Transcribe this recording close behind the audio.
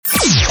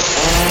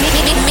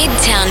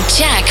Midtown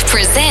Jack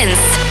presents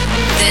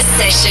The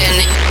Session,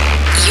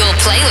 your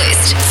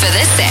playlist for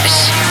the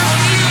sesh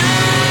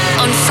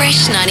on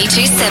Fresh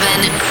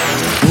 92.7.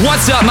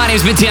 What's up? My name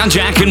is Midtown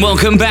Jack and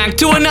welcome back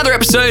to another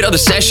episode of The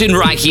Session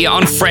right here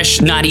on Fresh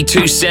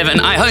 92.7.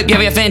 I hope you're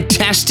having a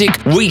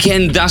fantastic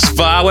weekend thus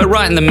far. We're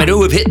right in the middle.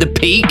 We've hit the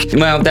peak.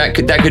 Well, that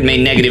could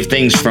mean negative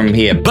things from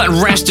here. But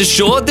rest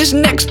assured, this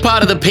next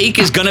part of the peak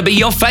is going to be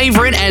your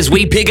favorite as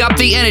we pick up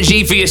the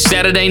energy for your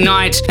Saturday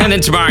night. And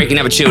then tomorrow you can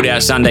have a chilled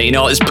out Sunday. You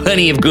know, there's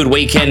plenty of good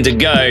weekend to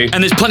go.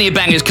 And there's plenty of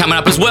bangers coming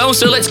up as well.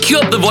 So let's cue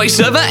up the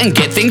voiceover and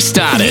get things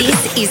started.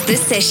 This is The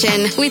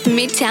Session with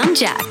Midtown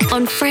Jack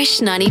on Fresh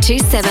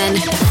 92.7.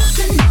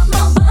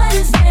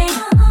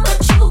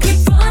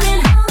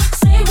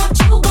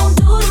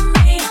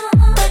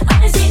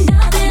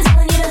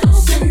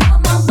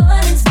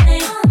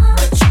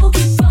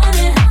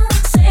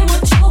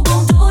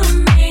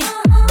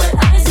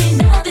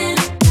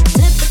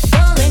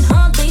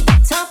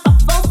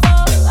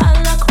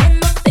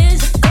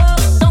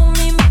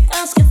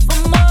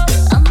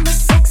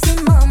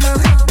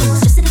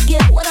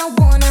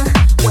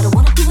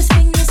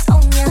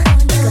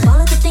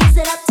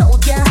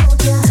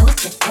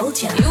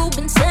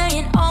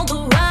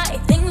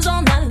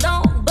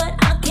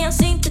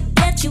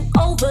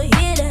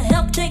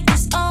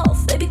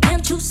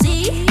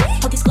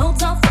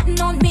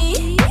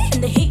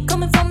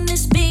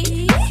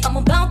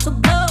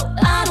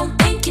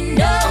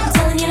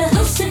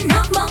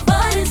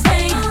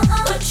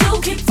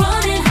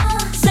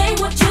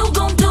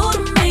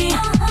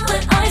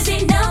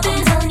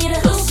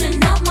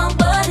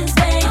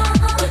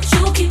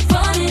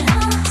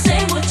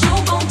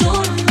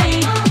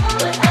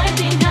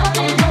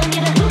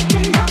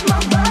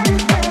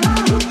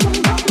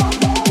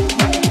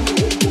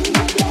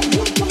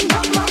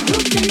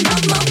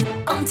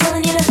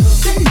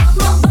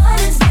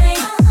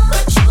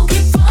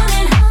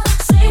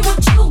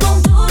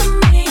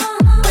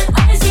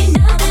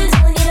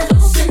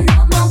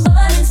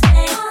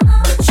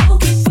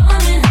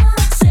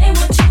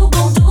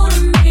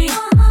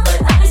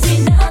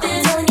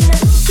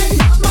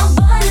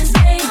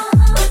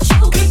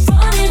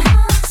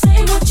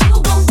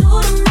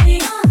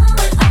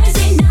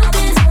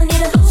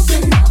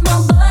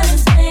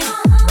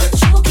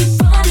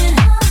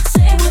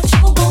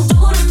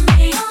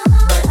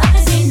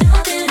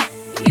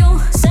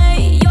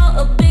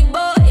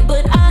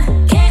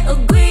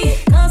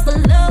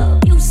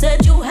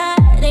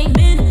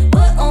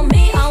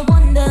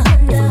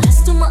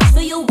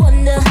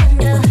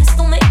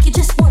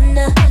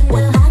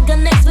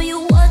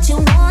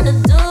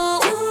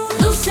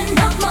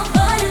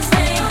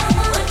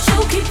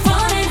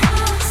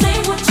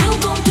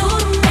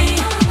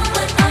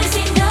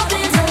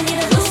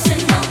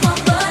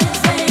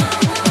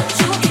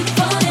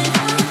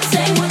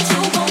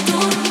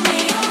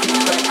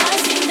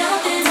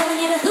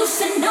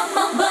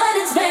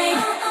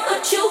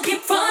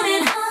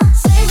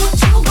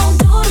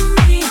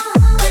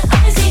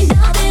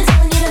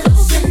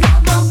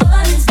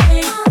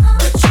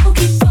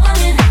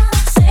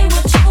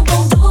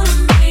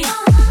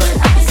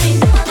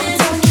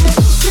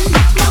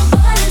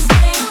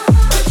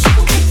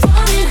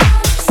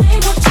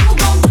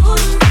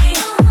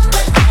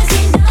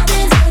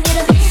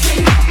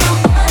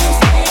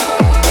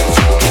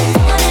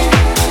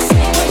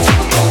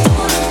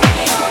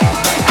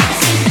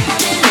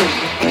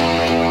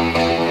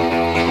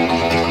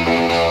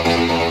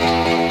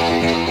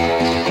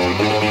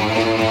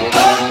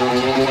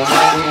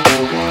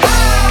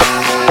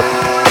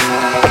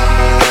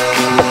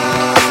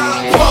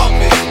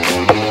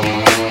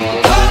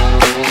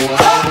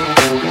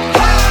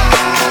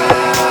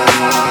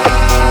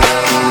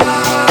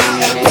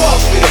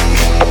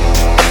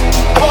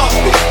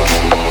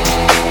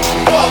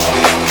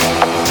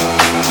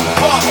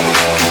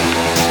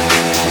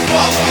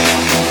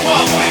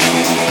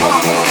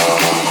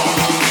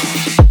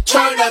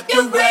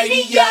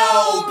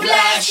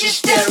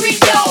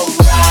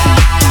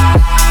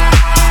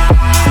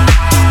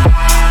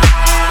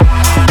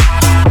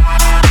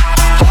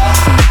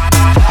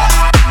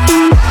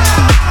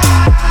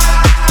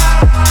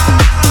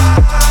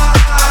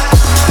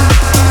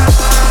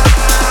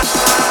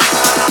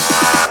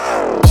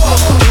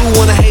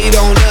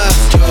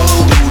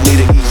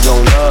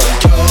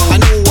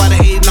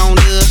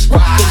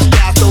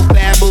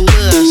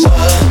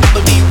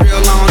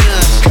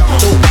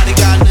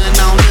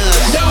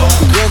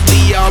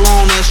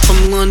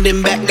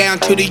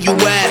 To the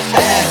U.S.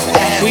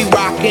 We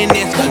rockin'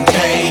 this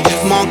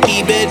contagious,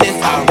 monkey business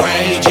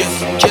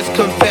outrageous. Just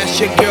confess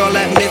your girl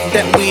admits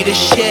that we the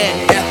shit.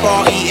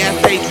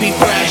 F-R-E-S-H, we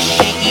fresh.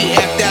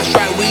 G-E-F, that's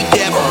right, we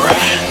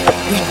definite.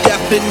 We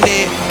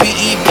definite.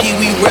 B-E-P,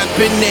 we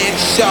reppin' it.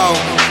 So,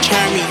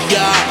 turn me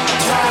up.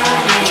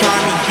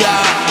 Turn me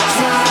up.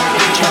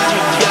 Turn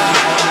me up.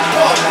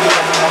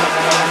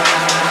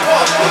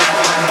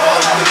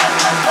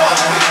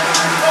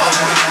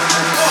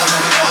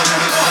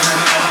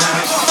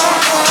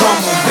 Come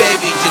on,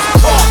 baby, just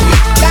pump it.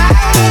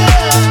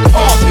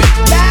 Pump it.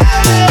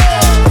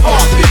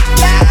 Pump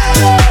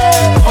it.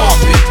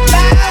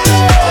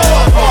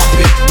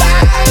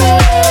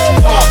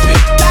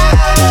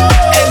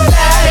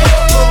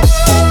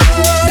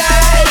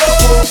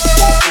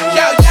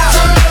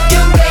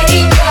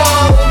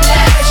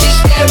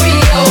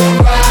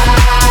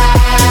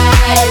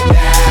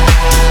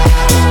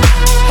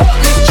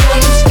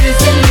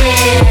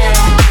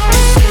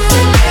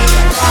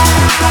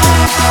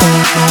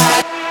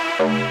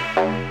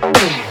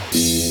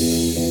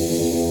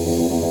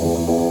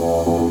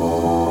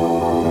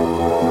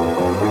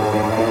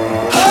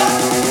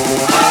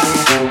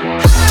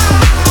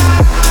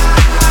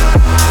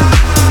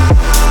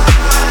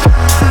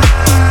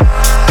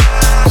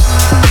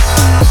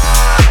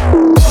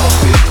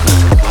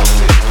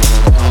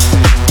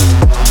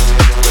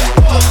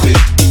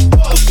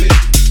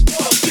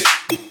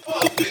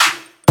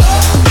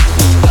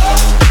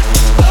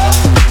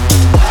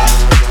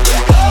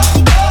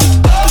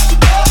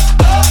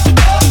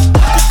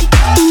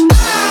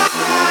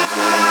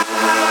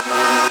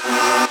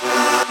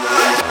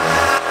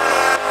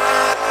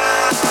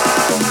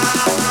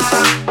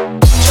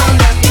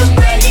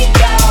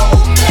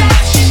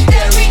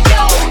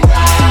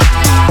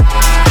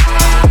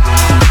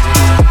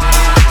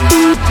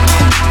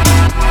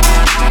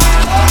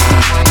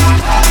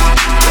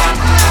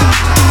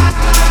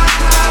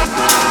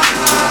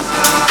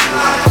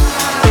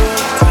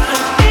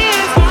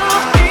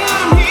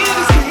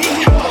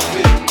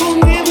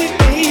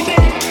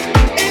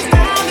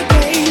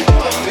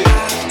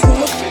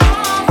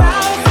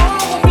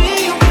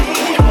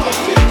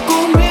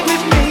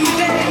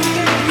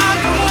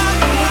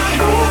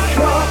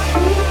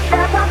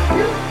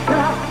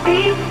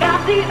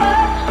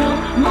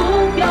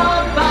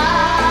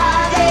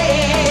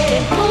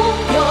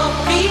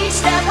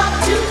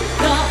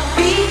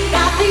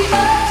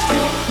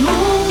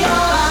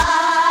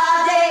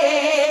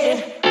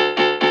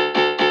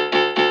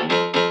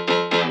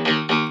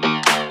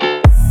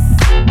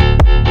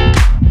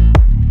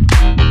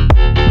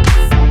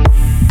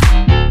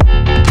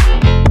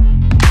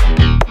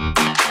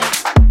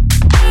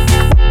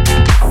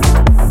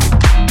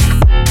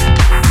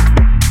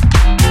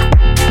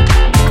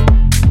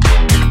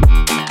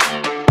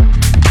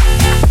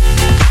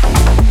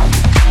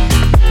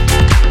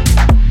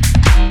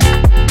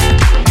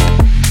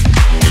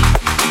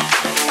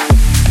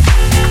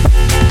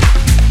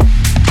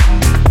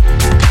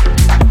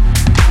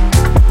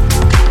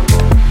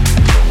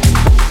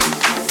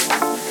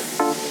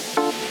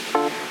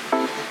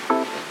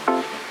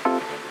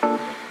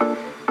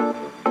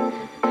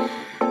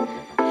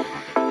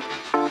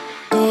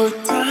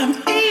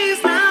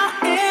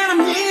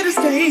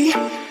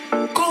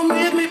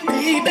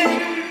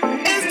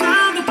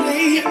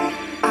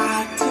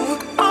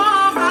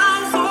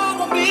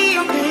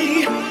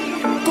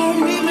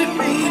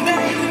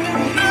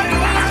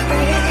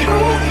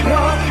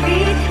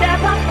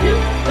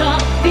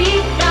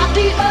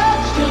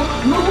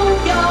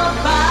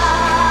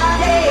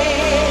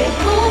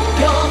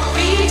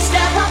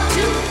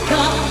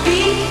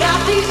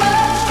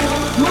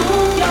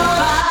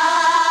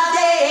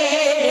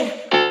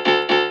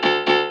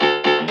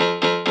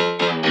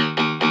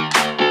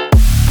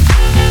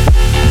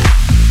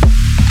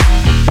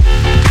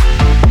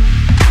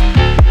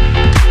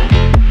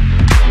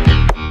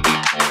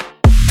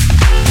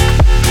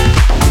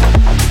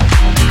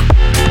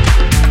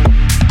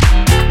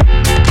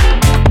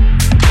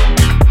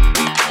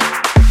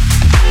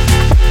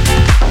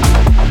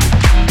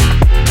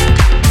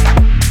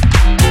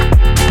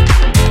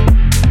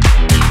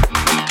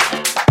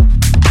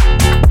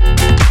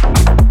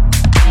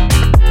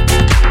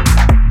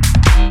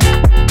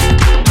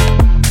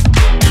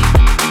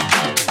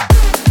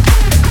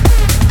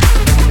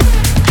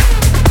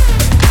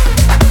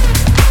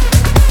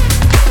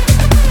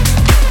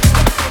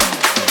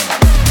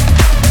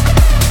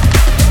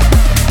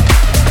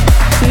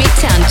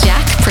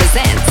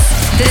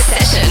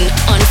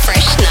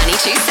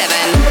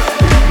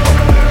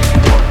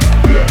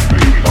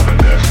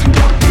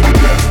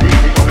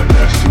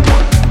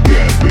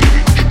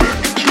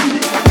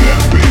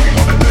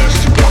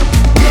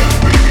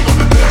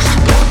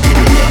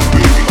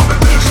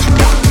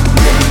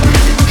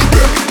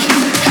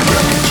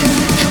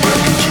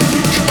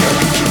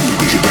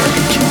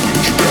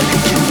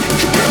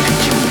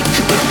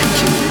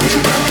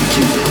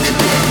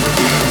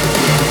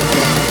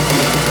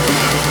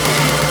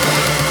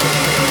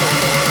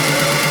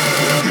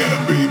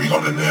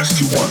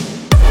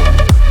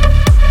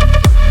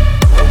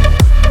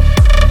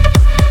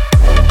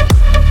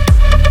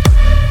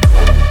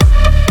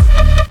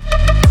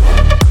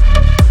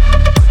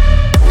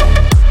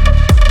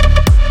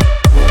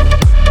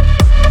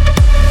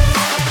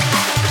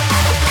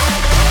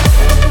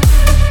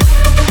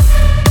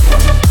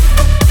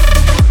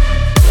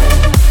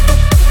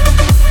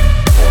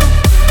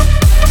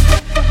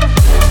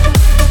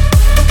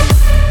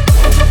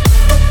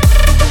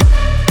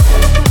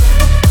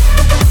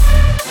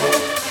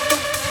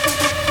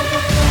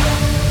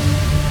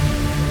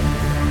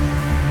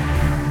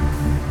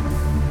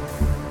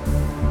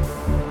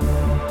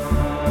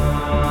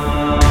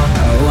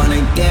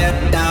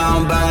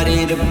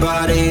 to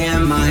body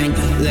and mind.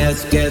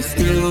 Let's get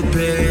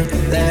stupid,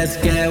 let's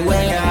get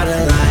way out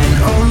of line.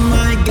 Oh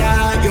my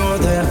God, you're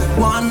the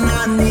one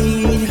I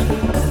need.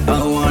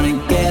 I wanna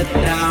get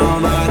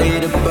down,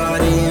 body to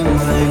body and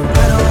mind.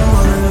 I don't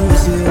wanna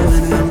miss you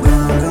when I'm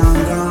gone, gone,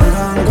 gone,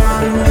 gone,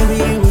 gone.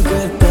 Maybe we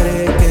could get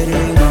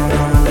it on,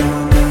 on,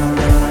 on, on,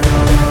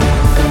 on.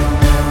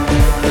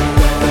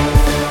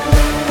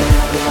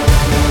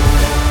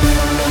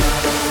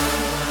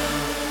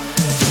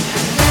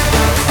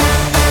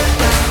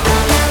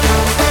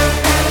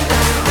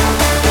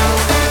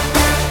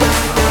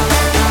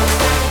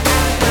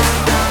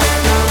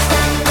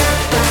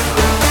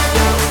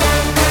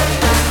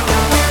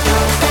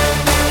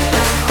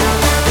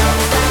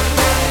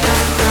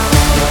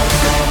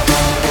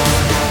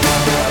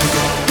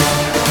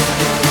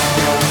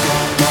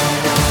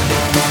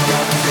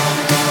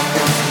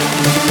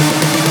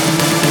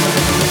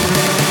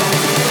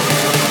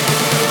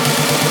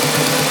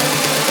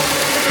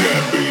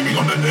 Yeah, baby,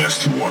 on the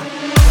nasty one.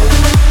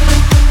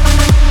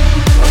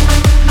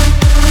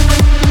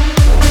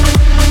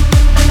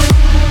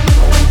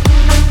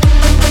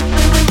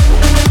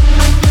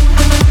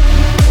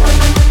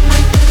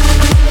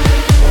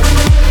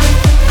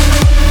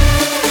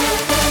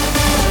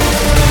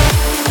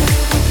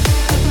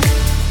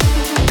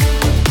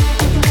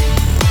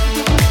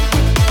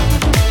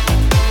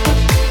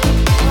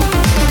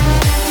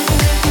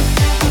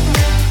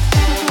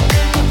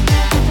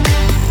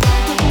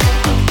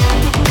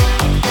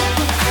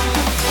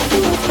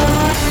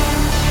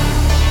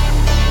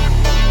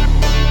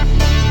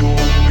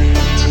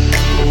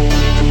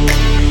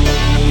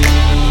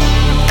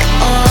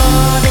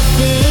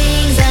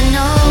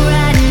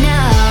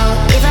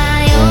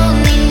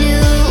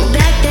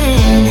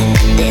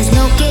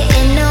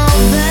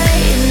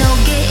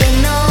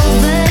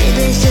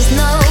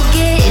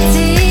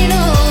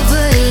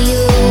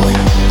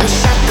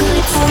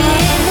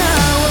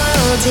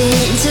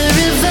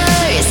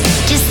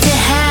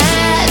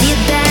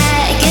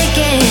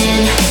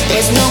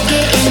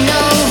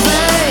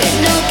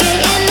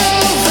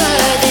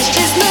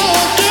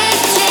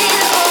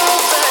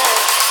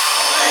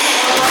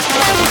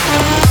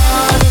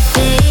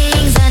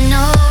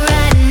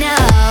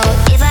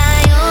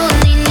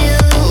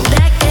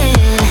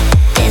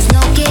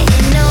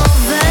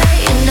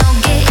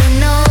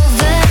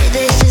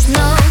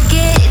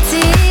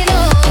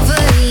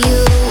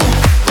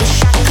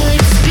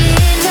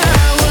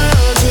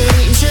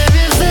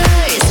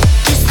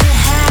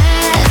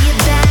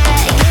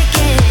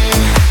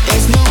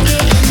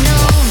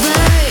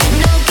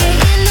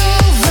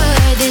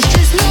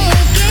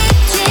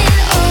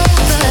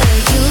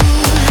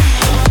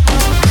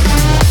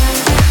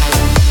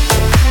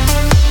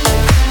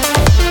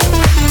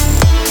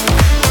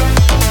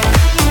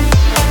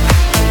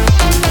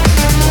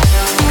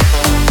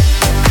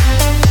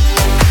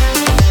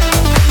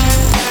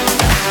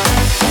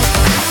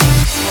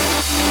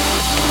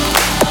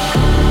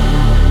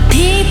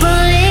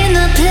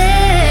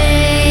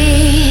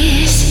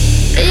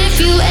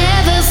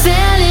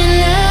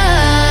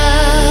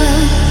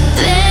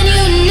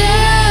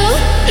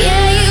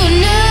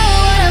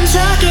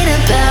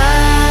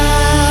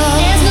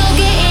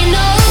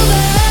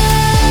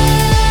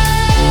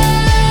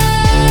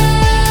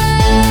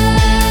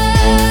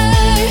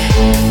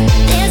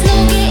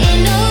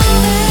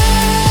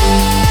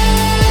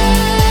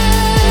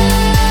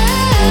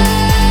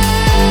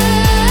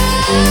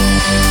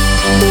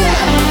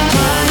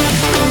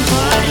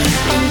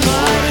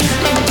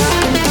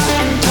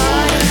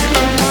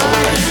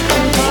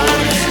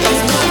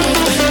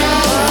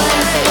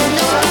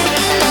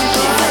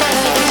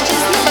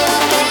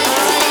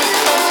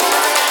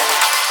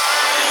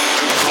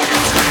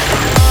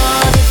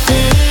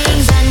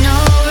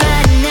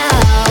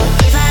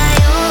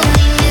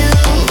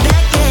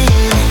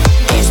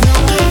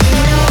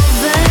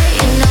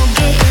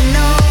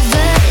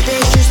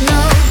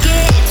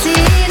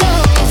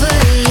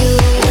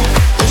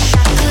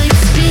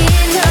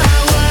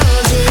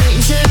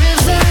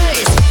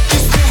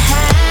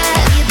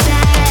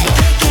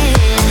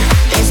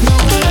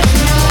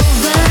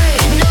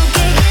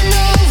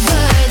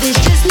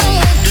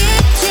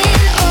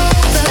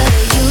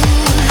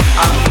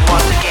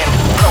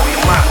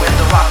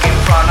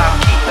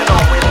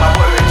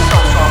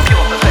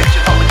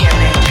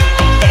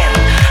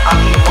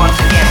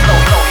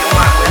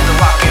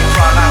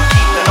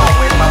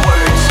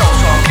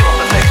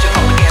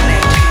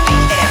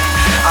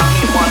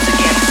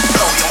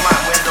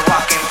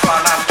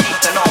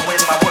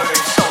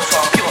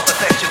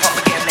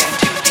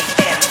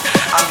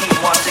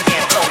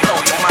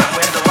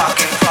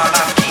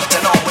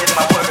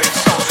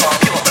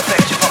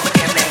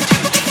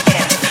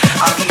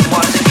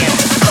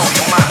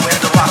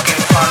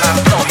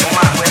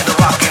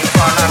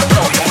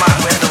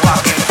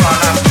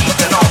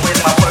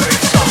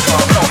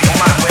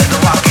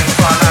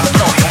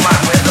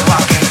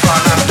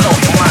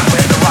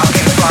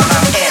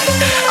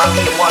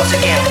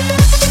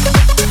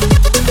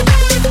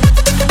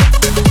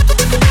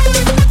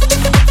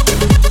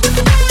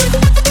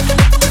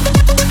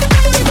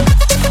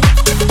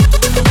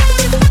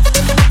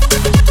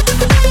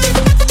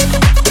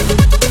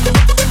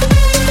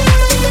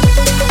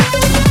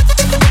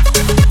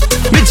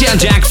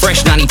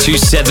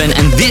 927,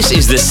 and this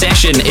is the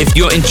session. If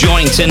you're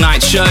enjoying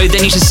tonight's show, then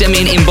you should send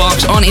me an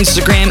inbox on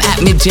Instagram at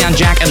Midtown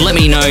Jack and let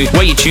me know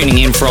where you're tuning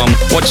in from.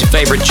 What's your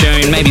favorite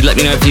tune? Maybe let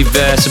me know if you've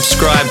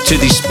subscribed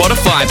to the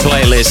Spotify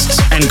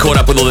playlists and caught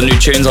up with all the new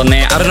tunes on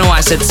there. I don't know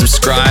why I said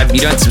subscribe. You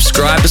don't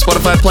subscribe to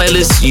Spotify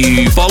playlists,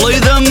 you follow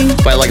them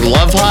by like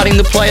love-hearting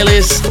the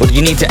playlist, or do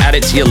you need to add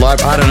it to your live?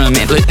 I don't know,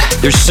 man.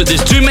 There's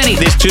too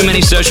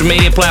many social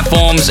media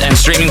platforms and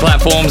streaming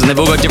platforms, and they've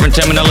all got different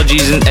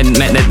terminologies, and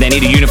they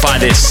need to unify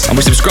this. Are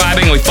we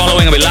subscribing? Are we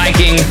following? Are we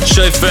liking?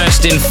 Show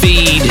first in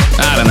feed?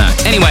 I don't know.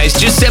 Anyways,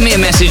 just send me a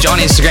message on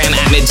Instagram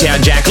at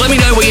Midtown Jack. Let me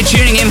know where you're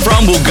tuning in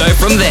from. We'll go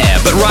from there.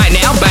 But right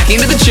now, back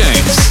into the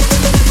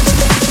tunes.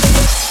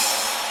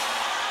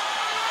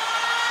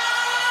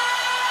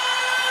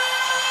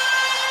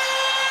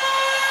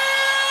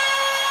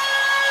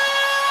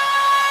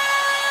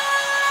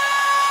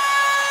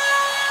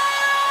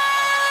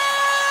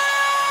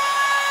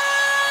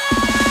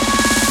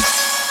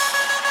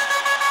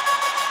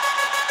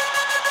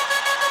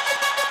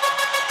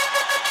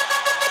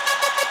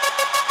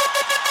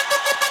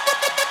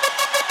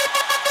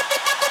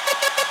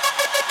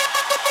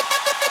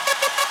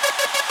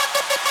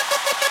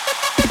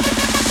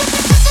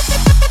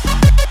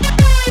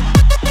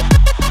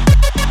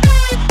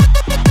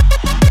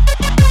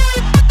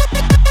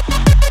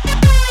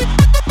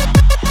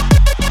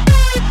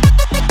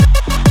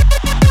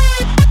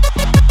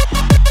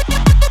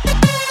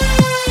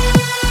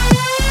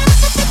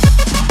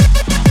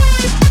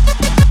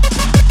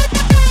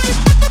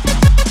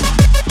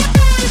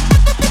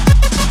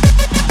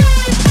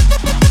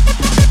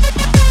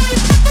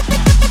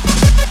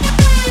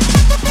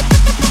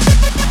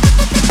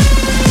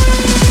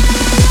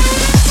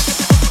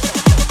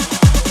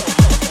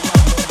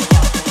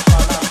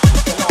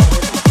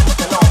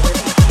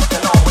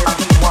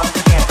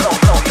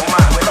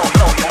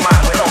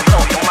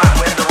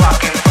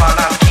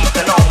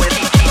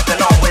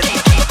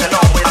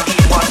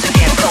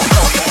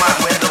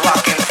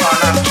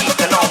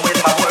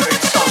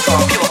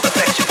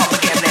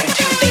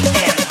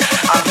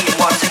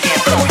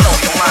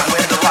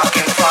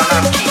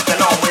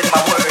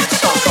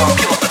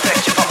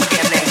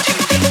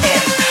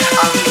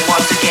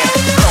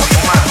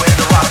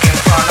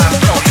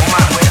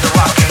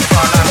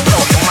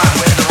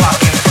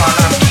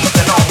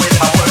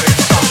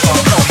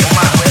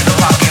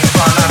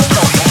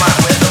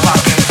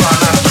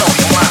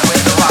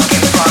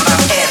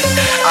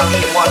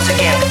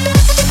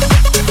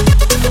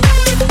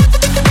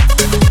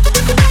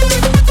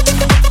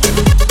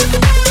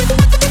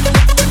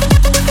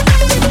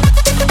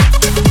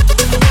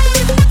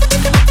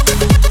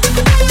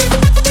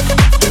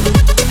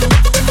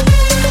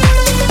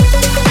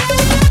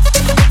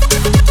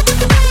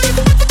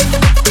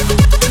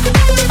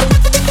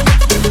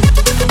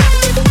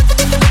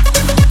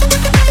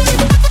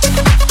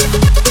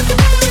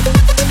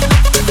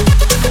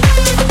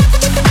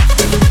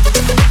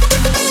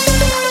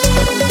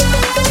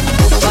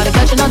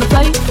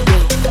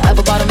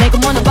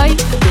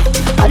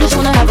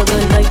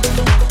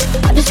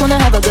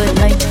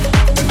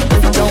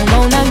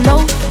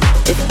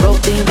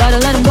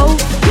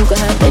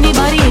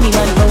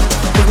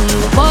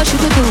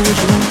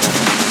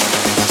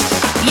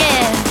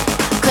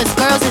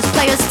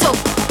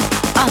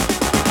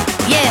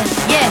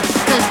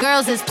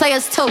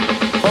 Players too.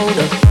 Hold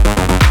up.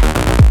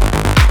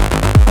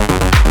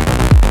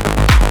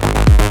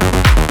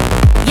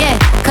 Yeah,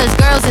 cause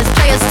girls is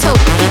players too.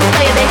 Keep it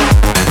playing, baby.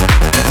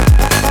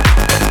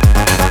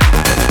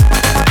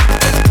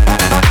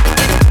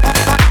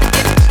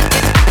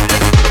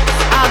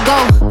 I go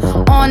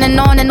on and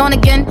on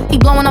again. He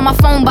blowing on my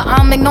phone, but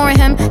I'm ignoring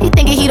him. He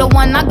thinking he the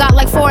one, I got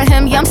like 4 of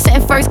him. Yeah, I'm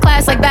sitting first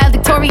class like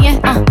valedictorian.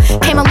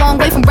 Came a long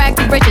way from rag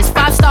to riches.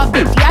 5-star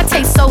bitch, yeah, I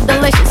taste so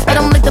delicious. Let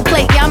him lick the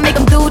plate, yeah, I make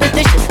him do the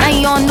dishes. Now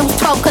he on news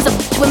 12 cause a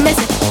bitch we're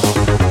missing.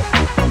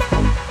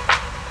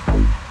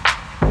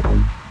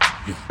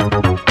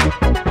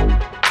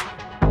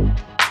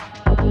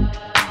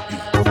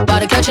 About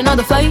to catch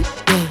another flight,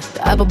 yeah.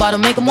 The apple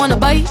bottom make him wanna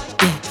bite,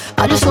 yeah.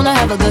 I just wanna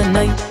have a good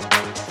night.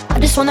 I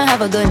just wanna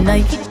have a good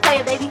night. Keep it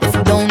playing, baby. If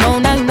you don't know,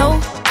 now you know.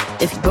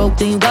 If you broke,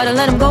 then you gotta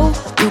let him go.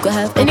 You could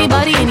have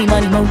anybody, any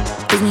money, mo.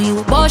 Cause when you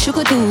a boss, you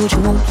could do what you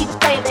want. Keep it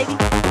playing, baby.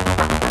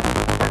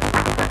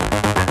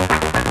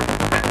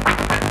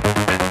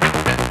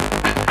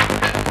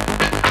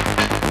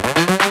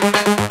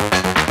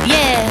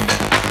 Yeah,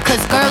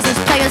 cause girls is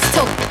players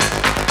too.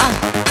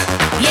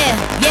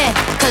 Yeah,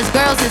 cause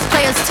girls is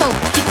players too.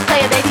 Keep it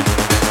playing, baby.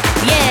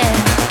 Yeah,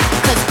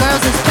 cause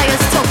girls is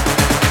players too.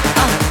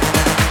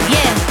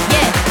 Yeah,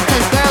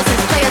 cause girls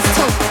is players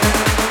too.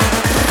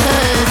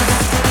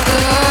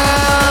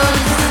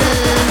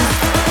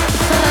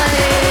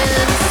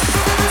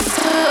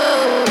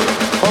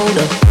 Hold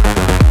up.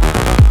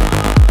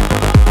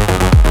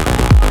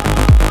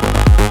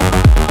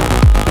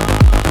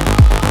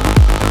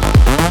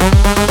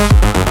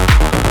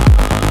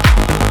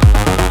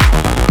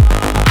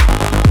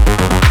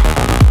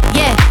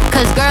 Yeah,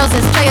 cause girls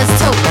is players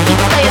too.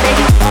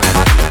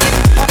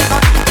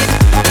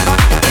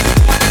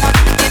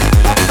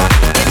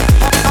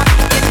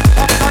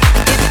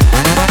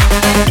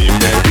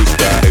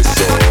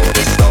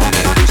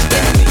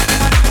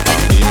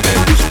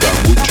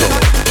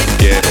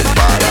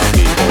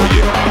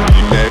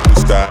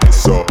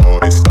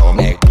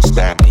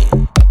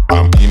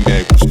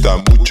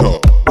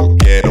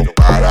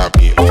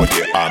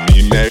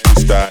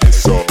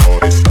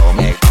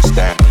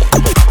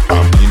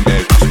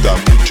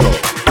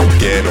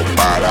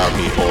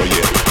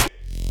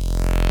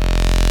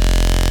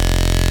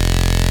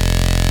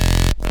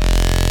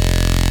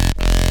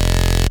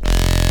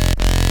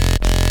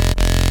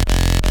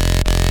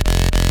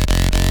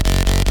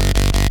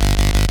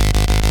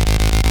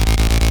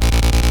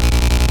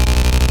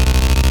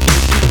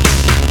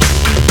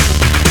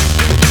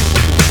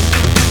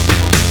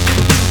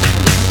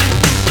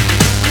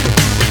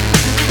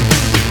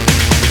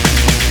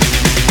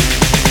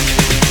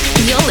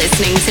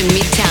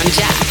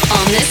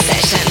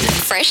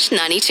 Fresh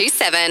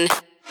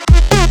 92.7.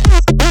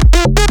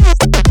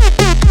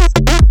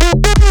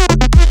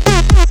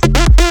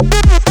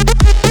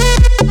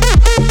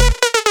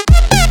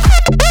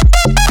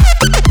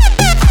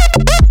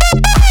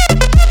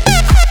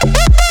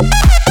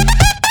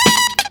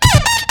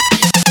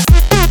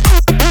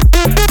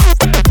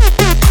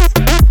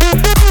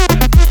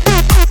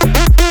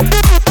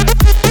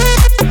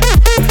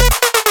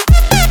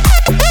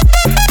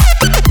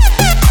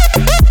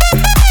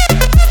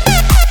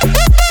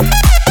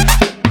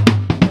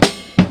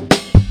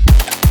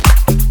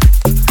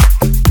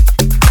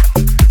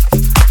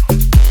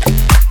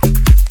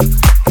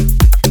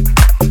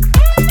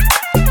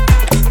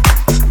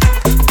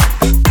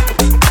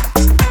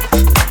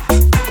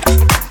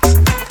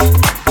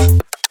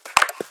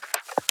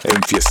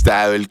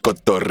 Enfiestado el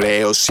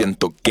cotorreo,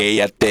 siento que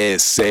ya te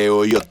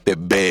deseo, yo te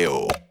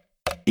veo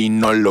y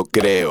no lo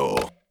creo.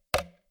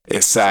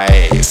 Esa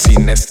es,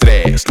 sin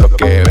estrés, lo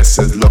que ves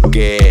es lo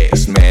que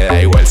es. Me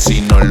da igual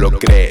si no lo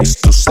crees,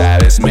 tú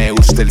sabes, me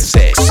gusta el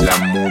sex. La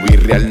movie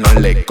real no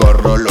le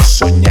corro, lo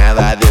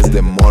soñaba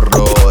desde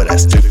morro. Ahora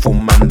estoy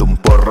fumando un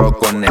porro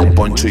con el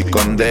poncho y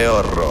con de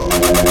ahorro.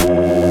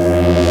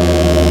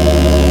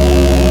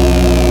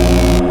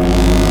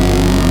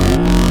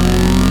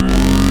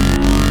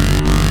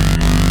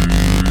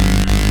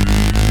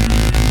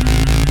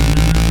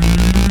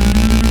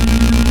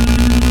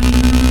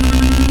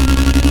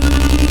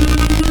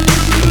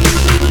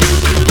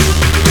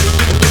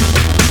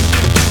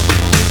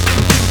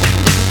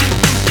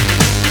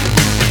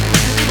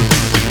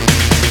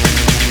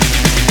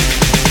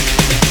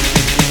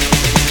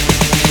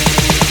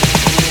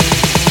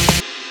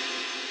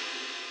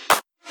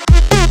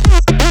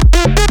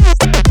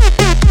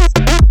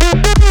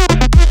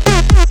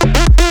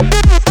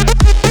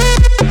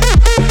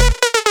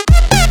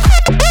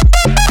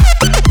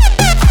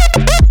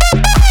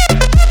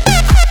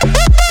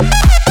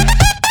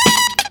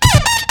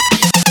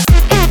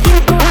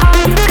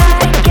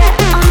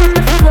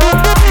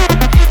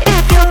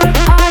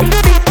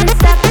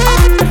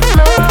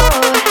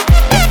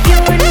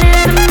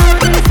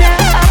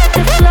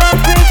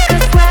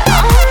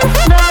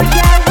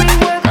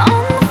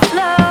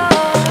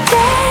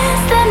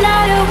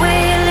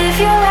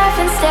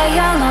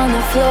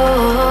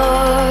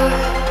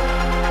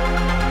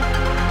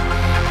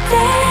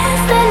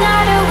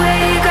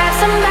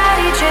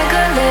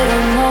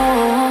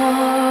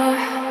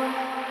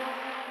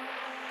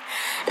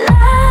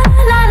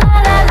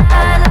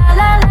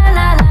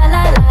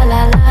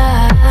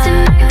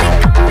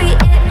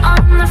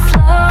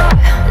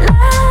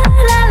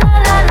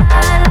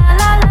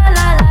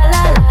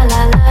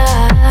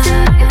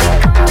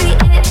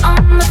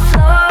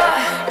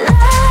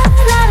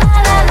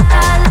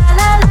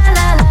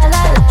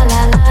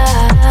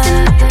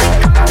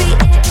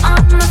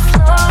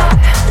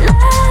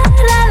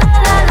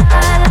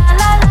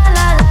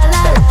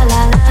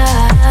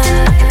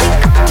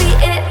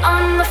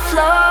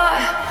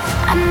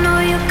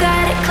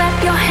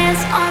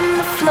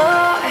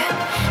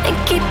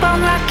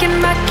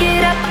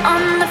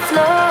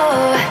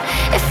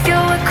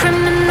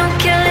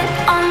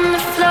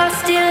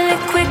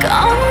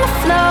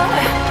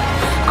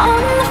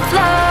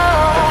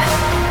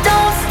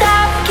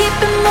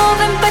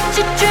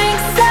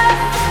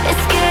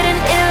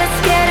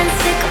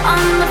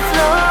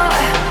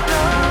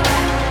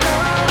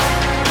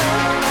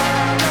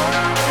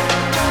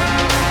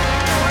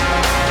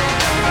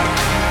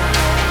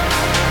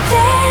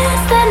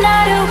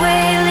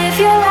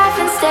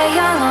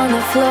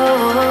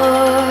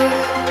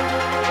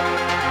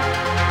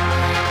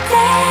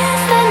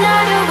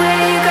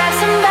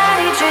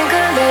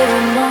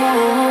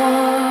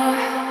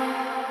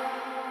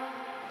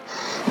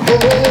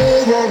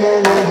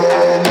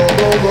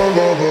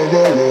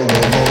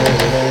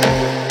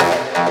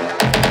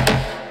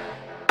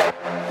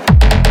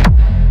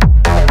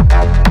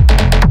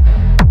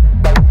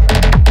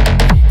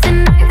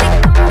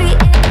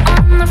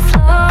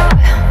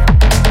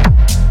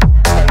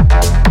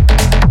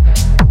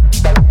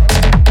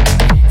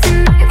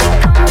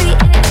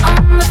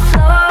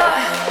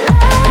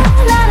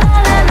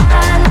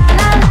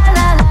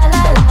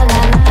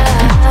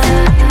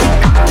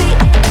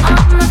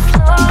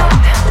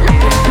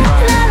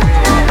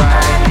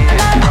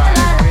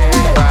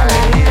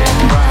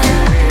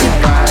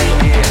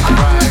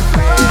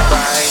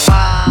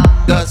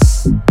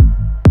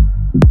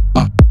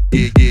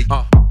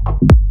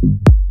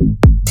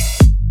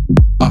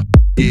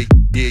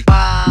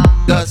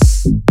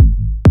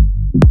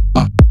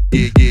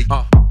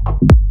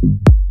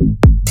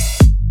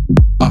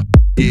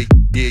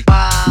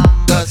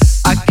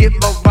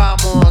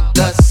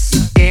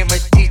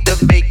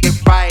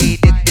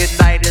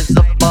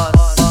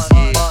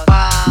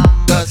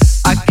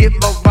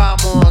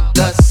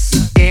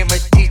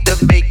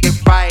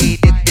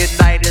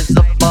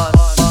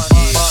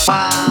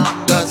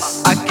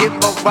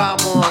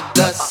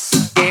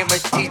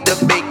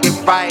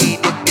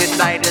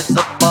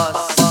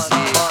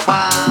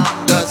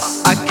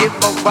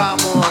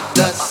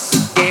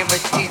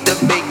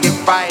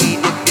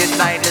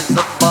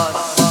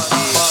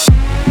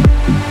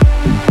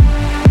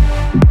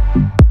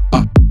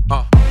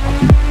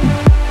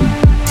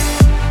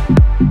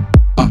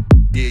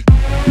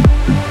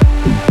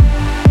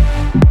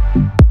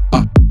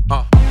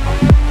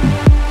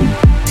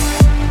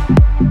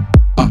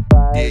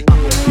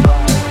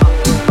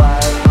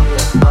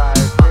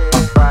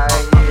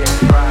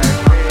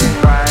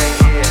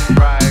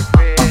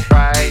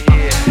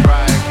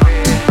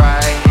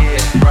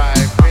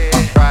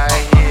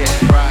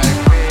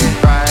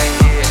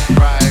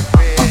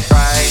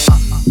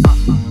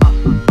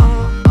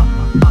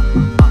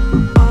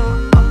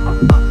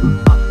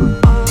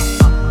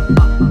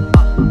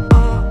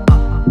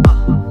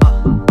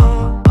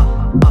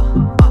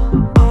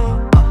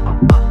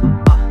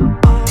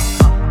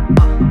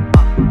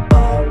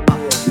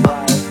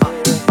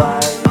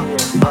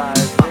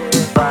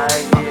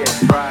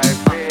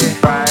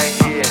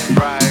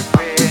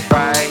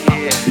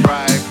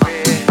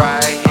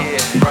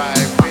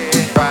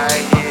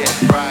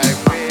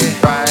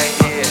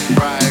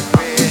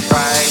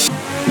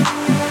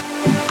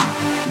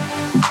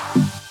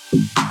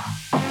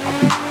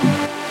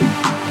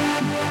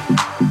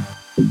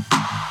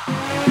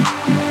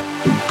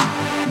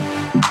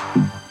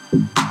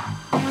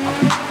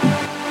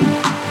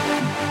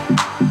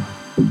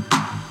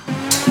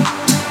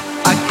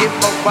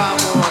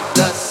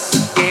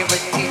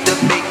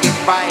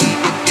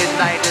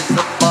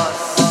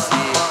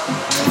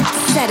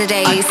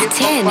 Saturdays,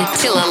 10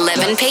 till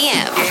 11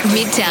 p.m.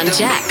 Midtown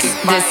Jack's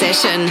The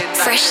Session.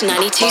 Fresh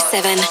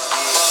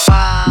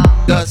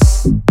 92.7.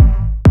 Gus.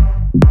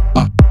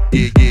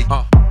 Yeah,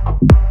 yeah.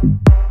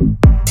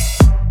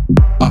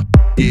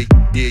 Yeah,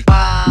 yeah.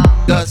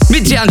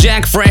 Midtown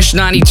Jack, Fresh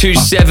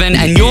 92.7,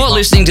 and you're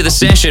listening to The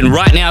Session.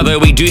 Right now, though,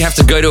 we do have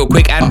to go to a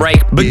quick ad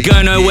break, but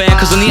go nowhere,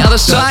 because on the other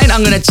side,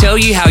 I'm going to tell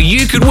you how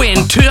you could win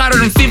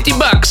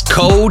 $250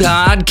 cold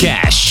hard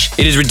cash.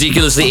 It is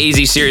ridiculously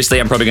easy.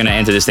 Seriously, I'm probably going to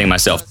enter this thing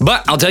myself,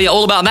 but I'll tell you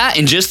all about that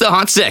in just a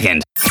hot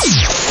second.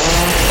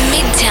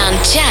 Midtown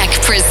Jack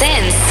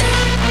presents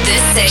The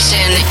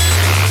Session.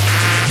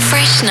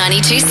 Fresh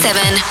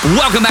 92.7.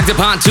 Welcome back to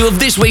part 2 of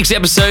this week's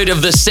episode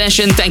of The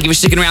Session. Thank you for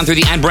sticking around through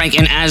the ad break,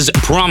 and as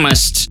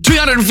promised,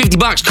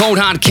 $250 cold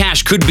hard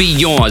cash could be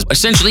yours.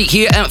 Essentially,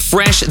 here at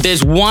Fresh,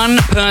 there's one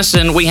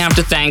person we have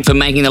to thank for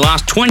making the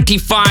last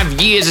 25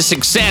 years a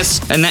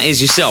success, and that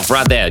is yourself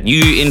right there,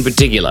 you in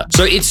particular.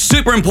 So it's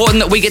super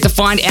important that we get to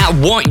find out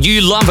what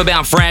you love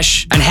about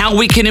Fresh and how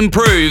we can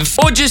improve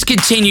or just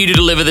continue to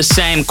deliver the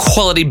same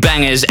quality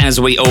bangers as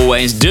we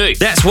always do.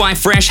 That's why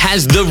Fresh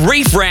has the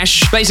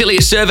Refresh, basically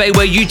a survey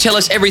where you tell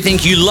us everything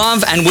you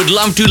love and would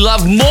love to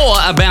love more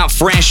about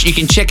Fresh. You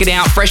can check it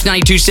out,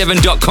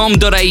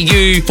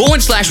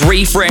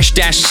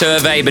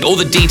 fresh927.com.au/refresh-survey, but all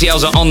the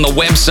details are on the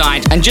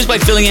website. And just by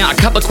filling out a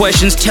couple of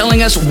questions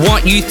telling us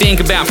what you think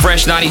about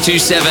Fresh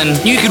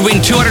 92.7, you could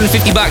win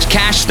 $250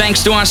 cash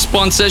thanks to our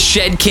sponsor,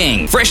 Shed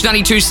King.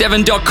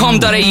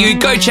 Fresh927.com.au,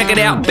 go check it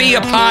out, be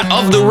a part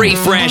of the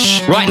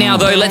Refresh. Right now,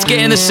 though, let's get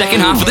in the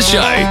second half of the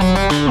show.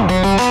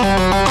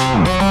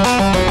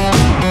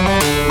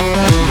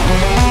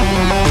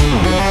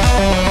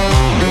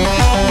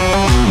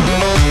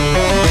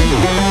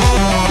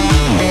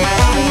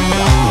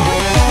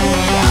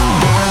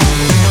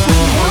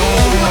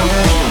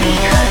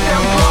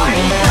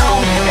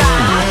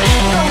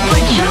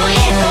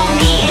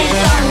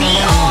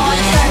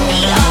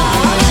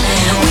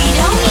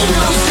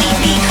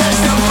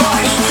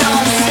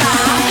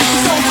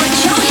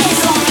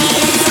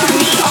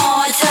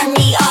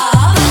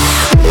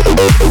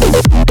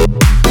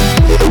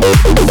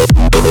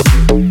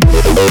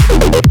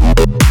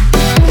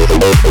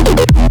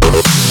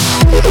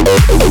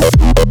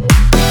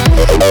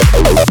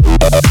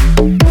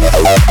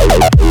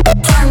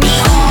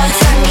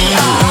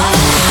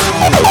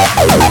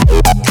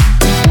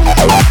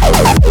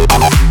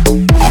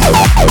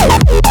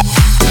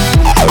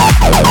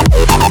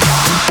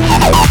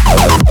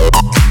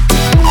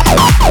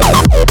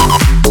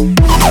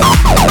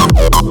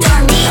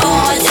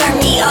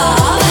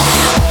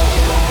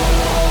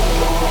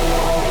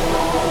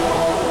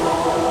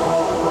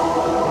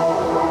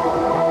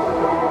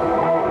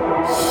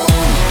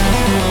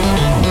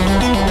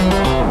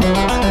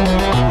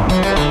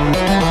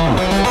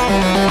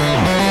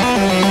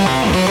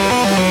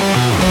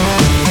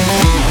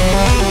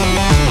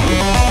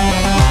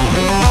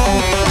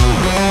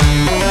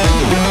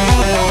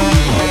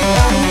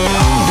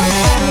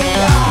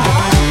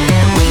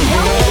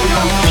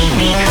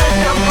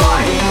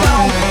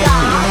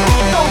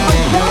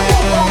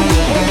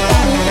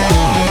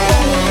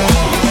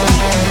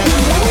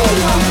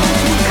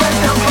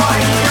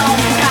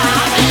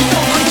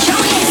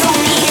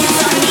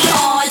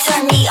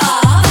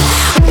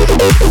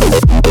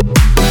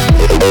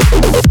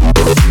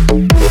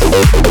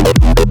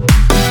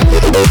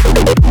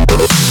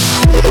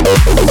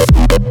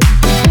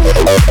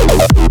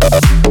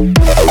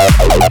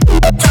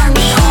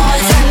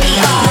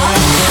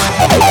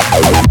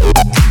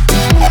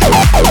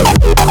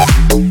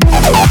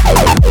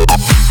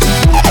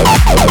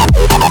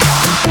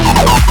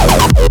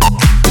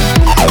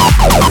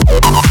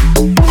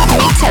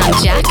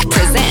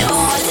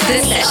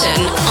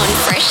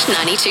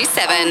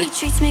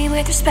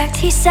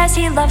 He says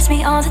he loves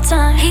me all the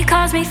time. He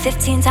calls me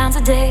 15 times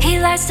a day. He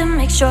likes to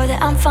make sure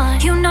that I'm fine.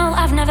 You know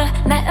I've never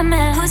met a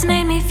man who's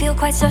made me feel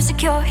quite so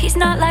secure. He's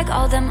not like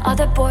all them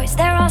other boys.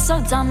 They're all so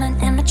dumb and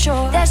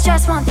immature. There's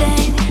just one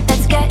thing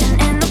that's getting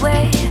in the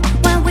way.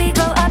 When we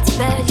go up to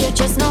bed, you're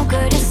just no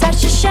good. It's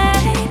such a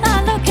shame.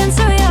 I look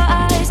into your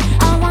eyes.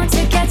 I want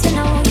to get to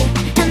know you,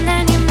 and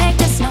then you make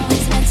this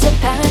noise, and it's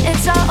apparent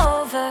it's all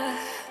over.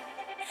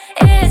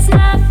 It's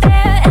not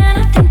fair,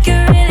 and I think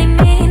you're really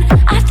mean.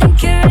 I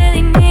think you're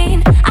really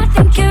mean. I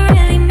think you're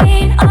really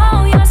mean.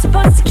 Oh, you're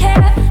supposed to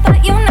care,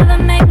 but you never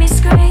make me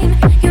scream.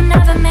 You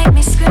never make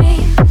me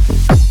scream.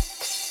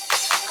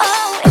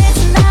 Oh,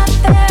 it's not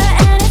fair,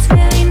 and it's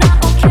really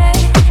not okay.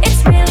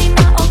 It's really not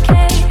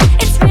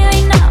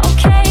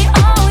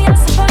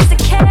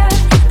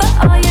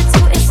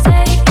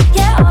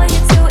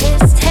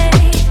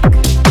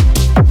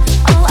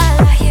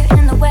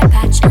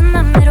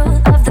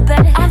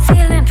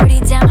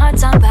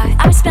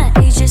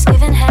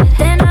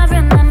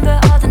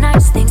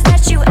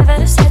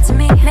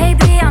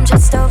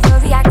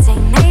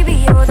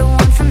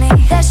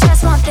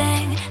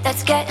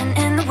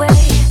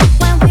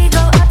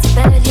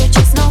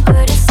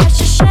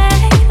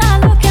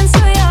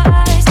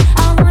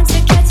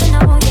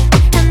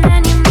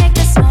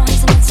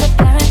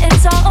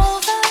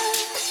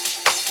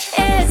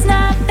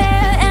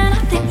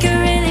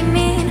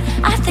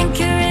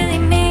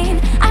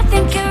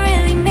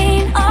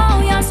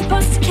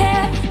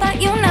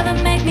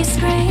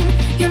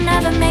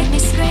never make me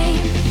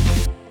scream.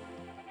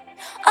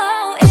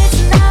 Oh, it's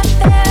not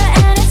fair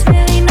and it's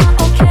really not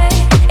okay.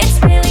 It's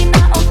really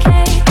not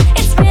okay.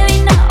 It's really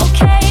not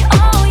okay.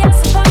 Oh, you're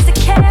supposed to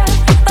care,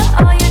 but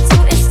all you do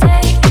is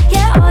take.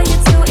 Yeah, all you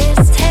do is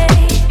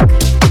take.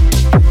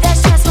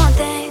 There's just one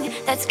thing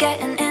that's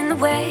getting in the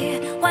way.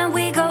 When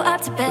we go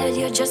up to bed,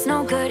 you're just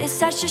no good. It's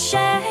such a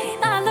shame.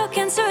 I look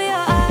into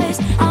your eyes,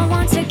 I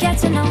want to get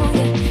to know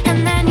you, and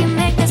then you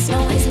make this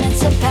noise, and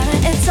it's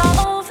apparent it's all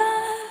over.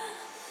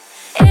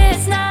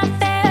 It's not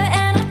fair,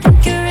 and I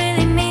think you're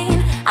really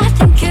mean. I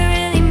think you're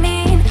really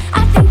mean.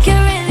 I think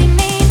you're really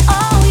mean.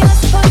 Oh, you're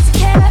supposed to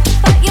care,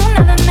 but you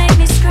never make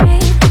me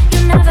scream. You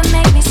never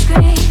make me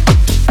scream.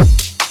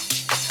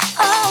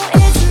 Oh,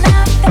 it's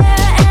not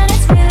fair, and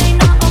it's really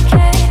not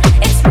okay.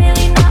 It's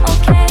really not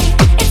okay.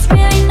 It's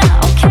really not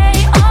okay.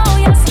 Oh,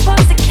 you're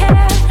supposed to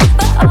care,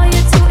 but all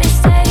you do is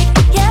take.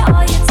 Yeah,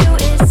 all you do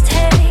is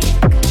take.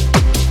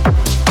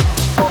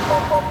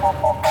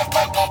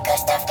 Take good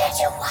stuff that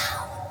you want.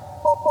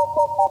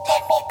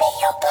 Let me be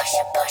your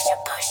pusher, pusher,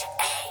 pusher,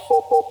 ayy.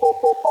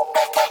 I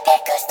got that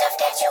good stuff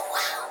that you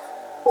want.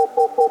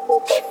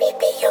 Let me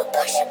be your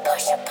pusher,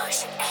 pusher,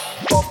 pusher, ayy.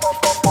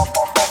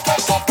 I got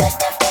that good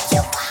stuff that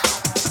you want.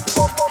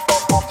 Let me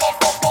be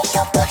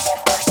your pusher,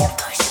 pusher,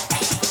 pusher, ayy.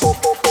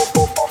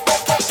 I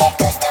got that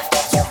good stuff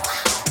that you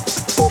want.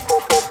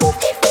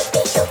 Let me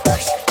be your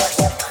pusher,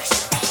 pusher, pusher,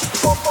 ayy. I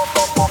got that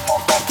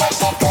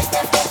good stuff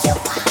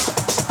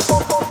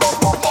that you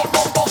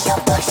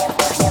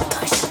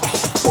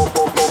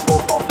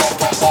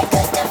want.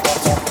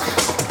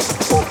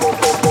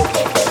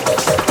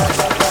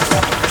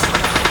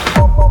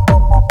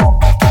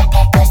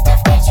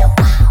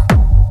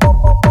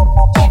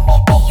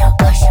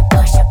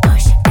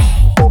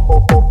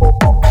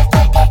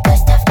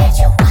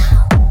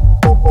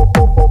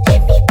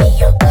 Let me be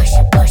your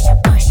pusher, pusher,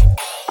 pusher, ayy.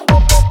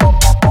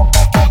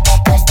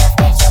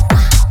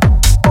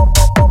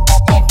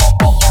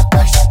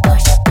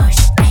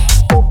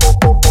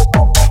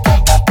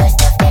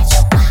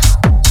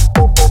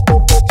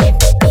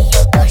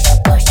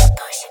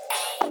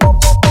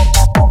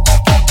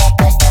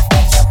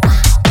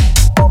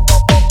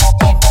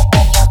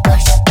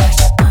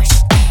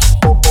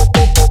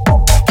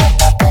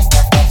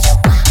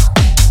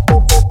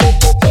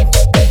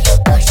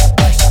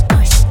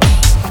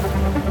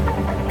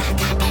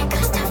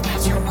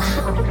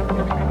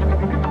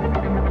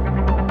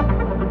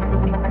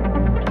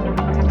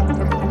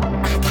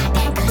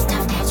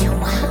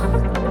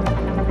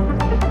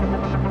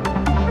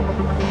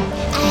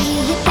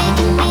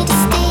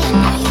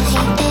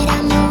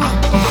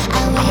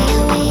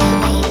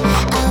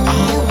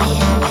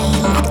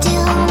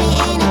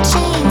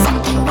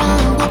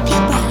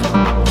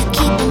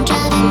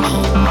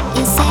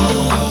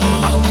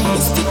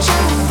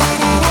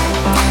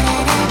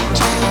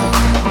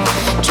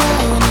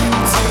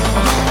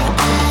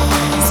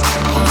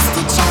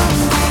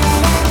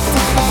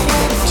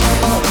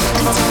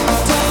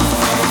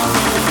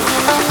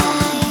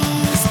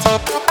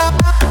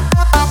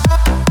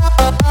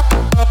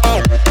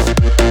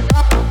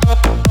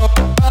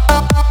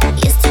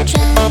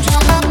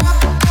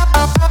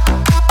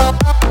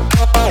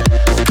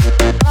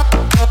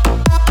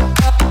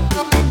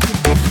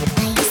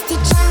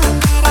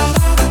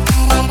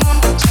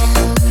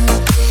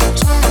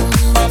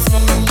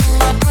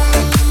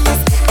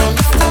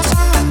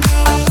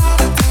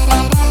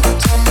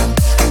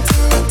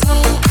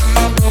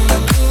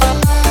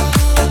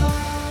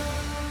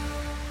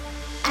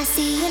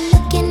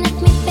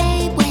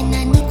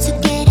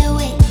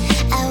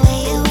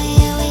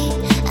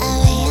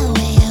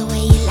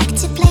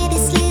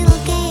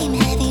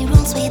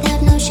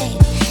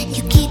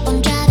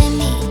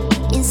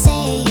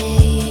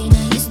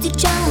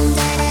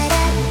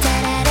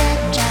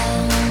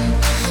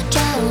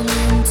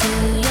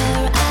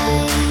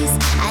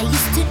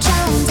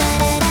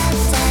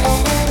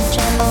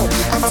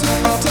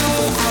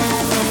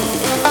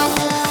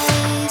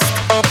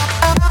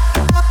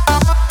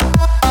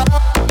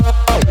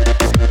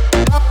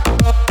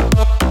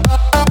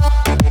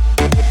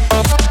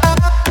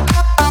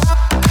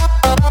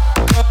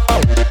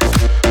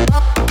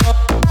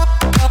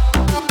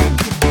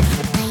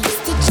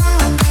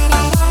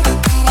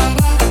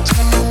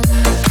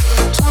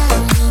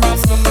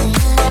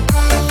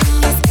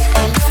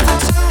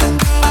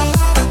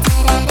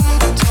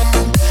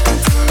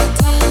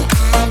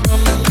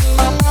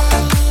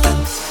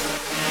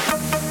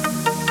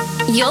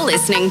 You're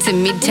listening to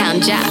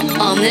Midtown Jack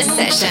on this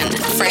session.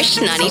 Fresh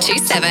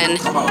 92.7.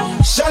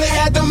 Shawty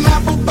had them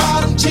apple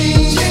bottom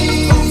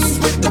jeans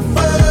with the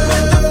fur.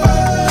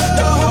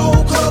 The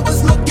whole club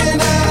was looking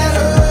at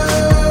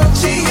her.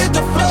 She hit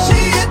the floor.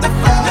 She hit the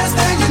floor. Next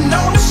thing you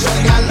know,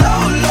 shawty got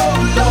low, low,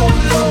 low,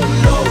 low,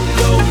 low,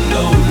 low,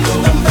 low, low.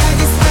 Them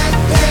baggy slack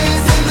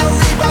pants and the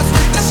Reeboks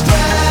with the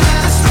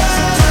straps.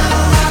 Turn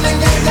around and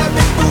gave that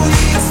big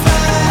booty a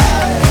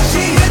slap.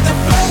 She hit the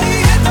floor. She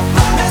hit the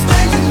floor. Next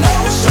thing you know,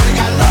 shawty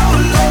got low,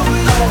 low,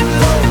 low,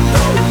 low,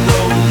 low,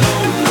 low,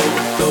 low,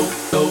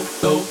 low,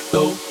 low,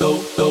 low, low,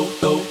 low,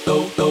 low,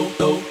 low, low,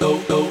 low, low.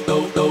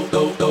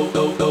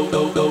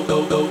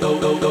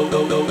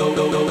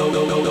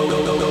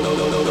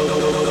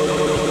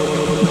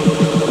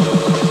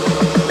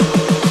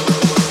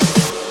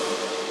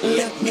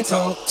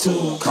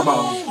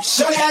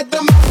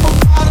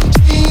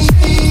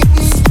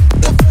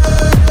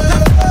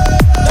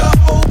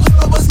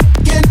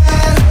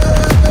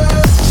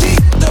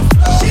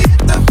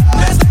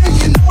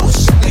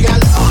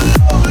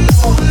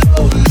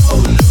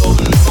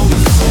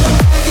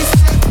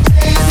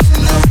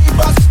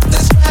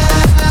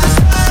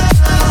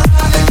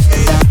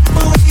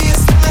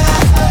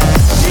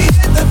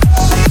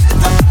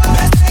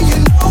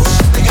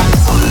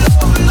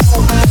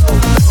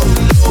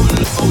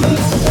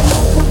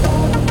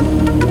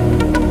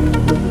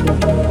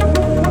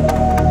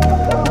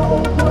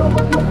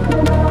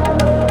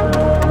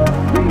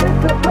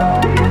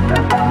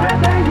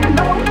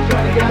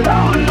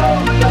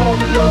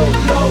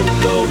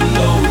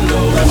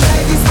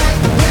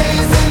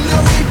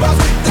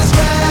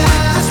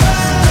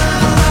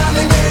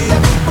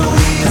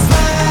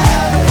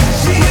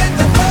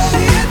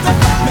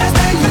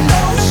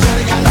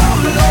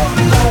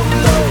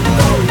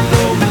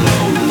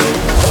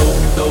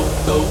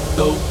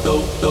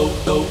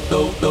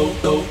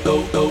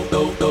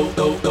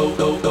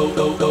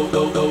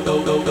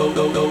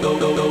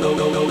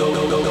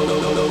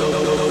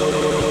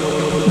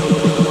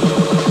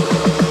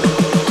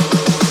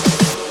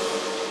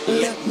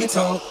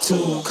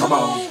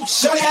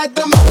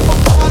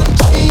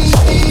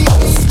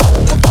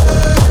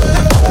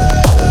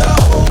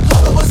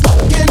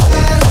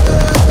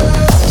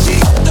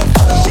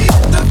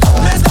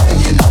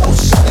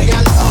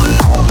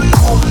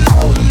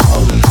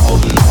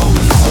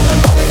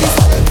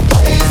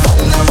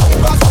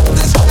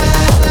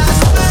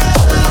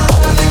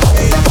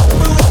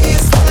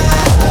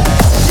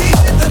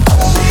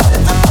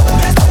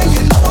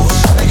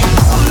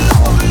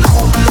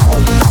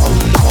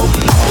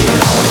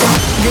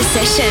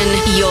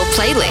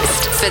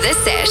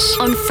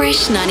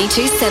 Fresh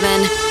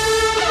 92.7.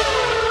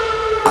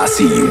 I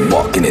see you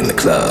walking in the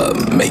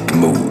club, making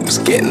moves,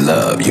 getting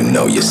love, you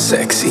know you're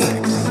sexy.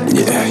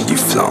 Yeah, you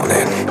flaunt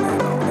it.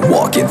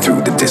 Walking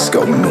through the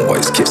disco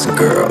noise, kissing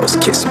girls,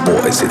 kissing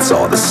boys, it's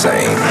all the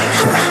same.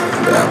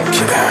 But I don't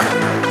care.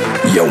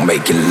 Yo,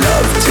 making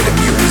love to the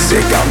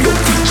music, I'm your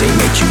DJ,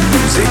 make you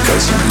lose it,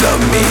 cause you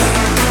love me.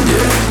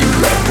 Yeah, you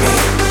love me.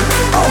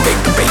 I'll make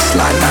the bass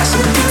line nice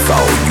and deep for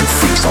all you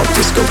freaks on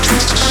disco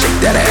trees. Just shake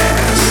that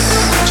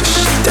ass.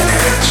 Just shake that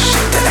ass,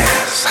 shake that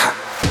ass.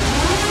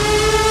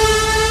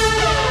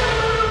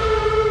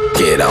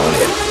 Get on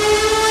it.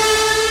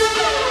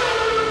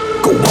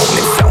 Go on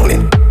and flaunt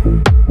it.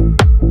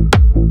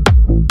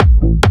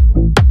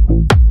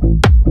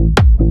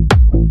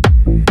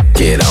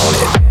 Get on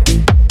it.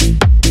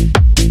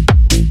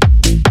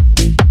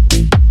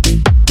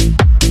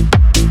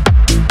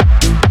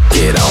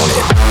 Get on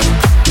it.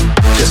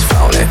 Just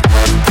flaunt it.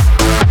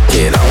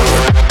 Get on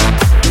it.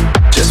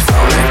 Just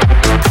flaunt it.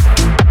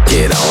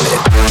 Get on it.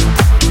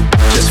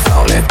 Just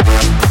flaunt it.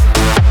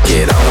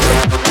 Get on it.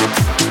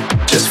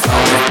 Just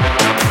flaunt it.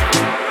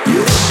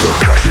 Yeah,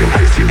 percussion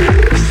hits you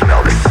here.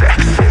 Smell the sex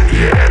in the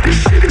air. This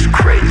shit is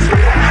crazy.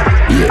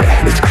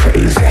 Yeah, it's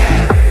crazy.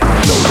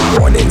 Know the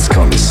morning's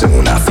coming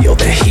soon. I feel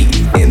the heat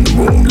in the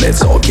room.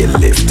 Let's all get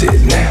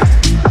lifted.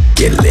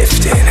 Get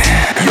lifted.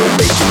 You're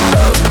making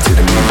love to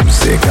the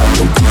music. I'm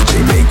your DJ,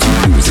 make you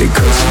lose it,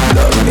 cause you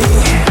love me.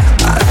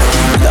 I know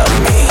you love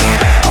me.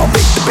 I'll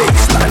make the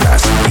bass line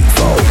nice and deep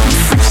for all you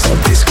freaks on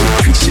disco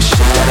trees. Just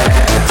shake that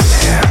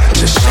ass. Yeah,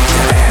 just shake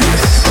that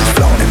ass. Just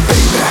flaunt it,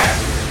 baby.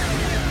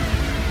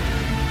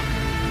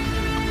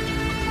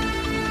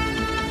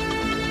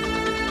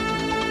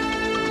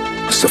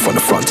 So from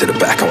the front to the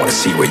back, I wanna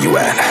see where you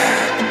at.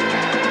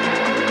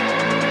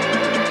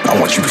 I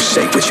want you to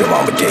shake what your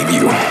mama gave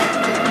you.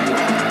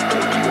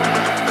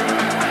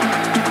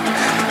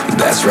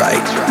 That's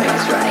right.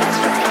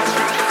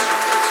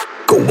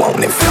 Go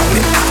on and flaunt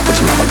it. What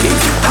your mama gave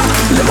you.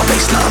 Let my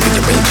bassline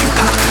rearrange you.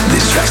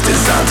 This track's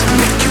designed to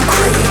make you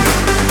cream.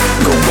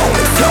 Go on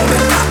and flaunt it.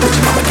 What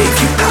your mama gave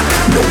you.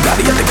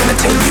 Nobody ever gonna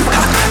tame you.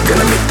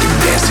 Gonna make you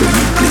dance till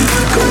you bleed.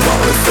 Go on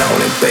and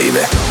flaunt it,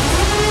 baby.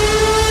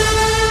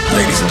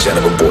 Ladies and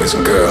gentlemen, boys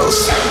and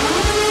girls,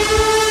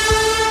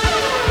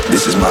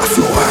 this is my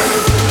floor.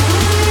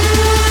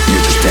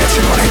 You're just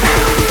dancing on it.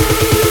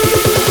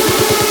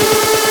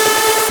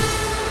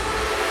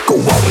 Go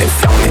on and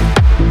flaunt it.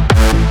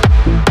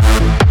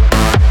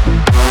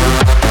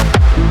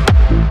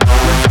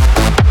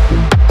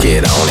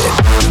 Get on it.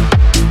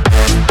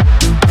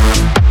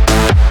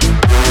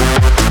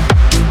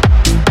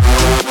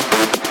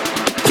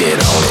 Get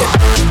on it.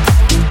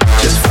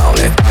 Just flaunt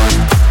it.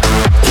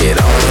 Get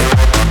on it.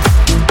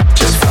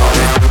 Just flaunt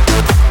it.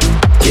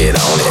 Get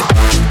on it.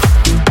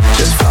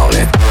 Just flaunt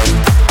it.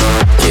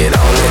 Get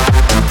on it.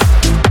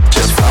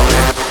 Just flaunt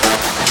it.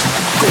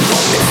 Go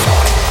on and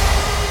flaunt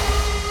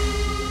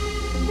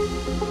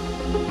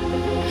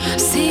it.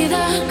 See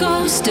that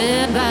ghost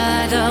dead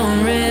by the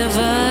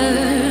river.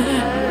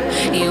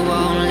 He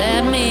won't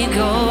let me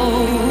go.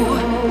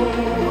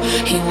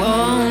 He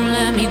won't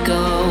let me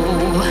go.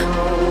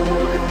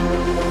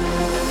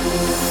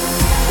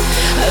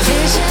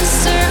 Vicious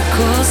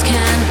circles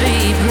can't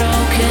be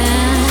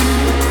broken.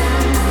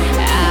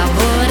 I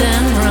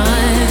wouldn't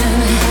run.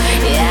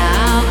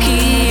 Yeah, I'll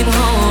keep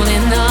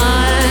holding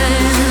on.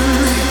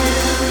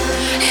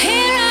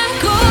 Here I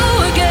go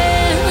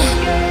again.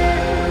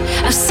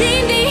 I've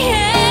seen the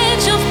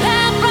edge of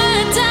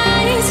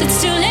paradise. It's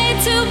too late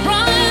to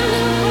run.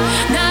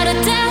 Now the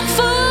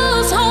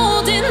devil's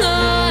holding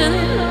on.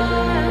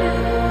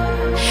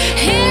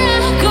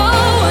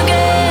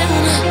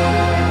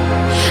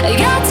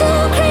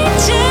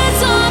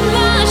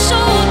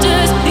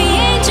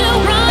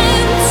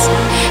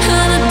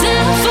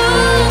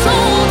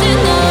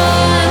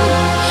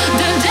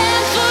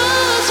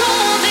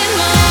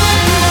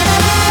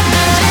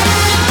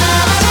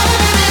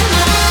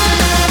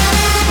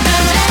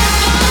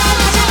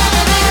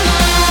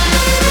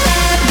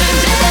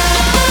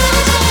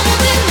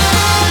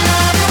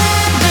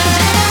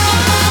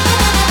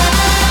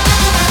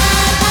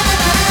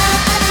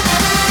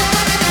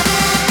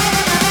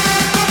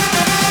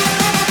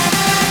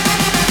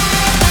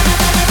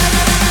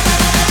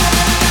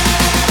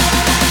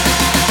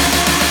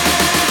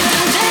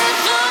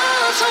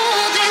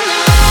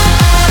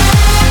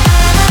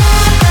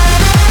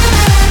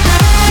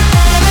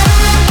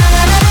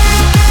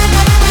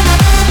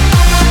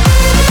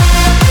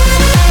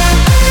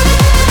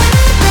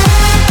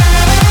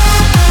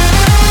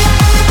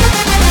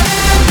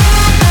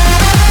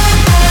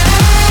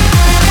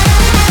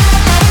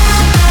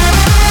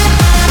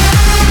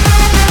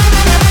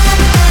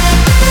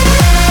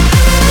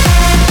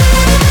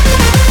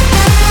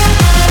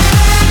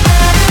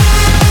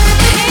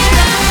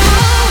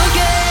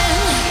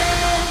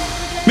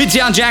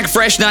 Midtown Jack,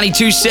 Fresh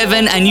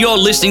 92.7, and you're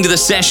listening to The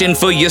Session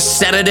for your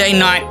Saturday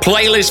night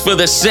playlist for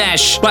The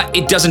Sesh. But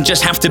it doesn't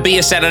just have to be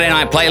a Saturday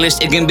night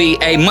playlist. It can be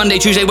a Monday,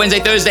 Tuesday, Wednesday,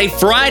 Thursday,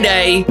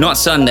 Friday. Not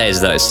Sundays,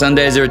 though.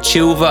 Sundays are a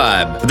chill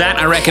vibe. For that,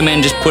 I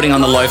recommend just putting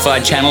on the Lo-Fi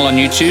channel on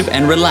YouTube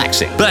and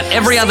relaxing. But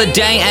every other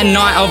day and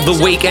night of the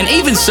week, and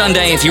even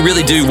Sunday if you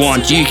really do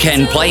want, you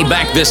can play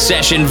back The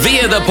Session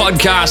via the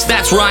podcast.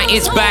 That's right,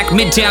 it's back,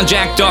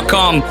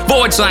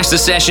 midtownjack.com/The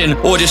Session,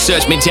 or just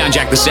search Midtown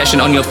Jack The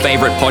Session on your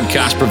favorite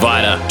podcast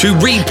provider to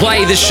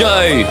replay the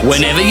show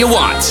whenever you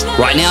want.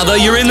 Right now, though,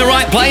 you're in the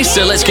right place,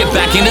 so let's get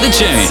back into the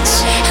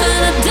tunes.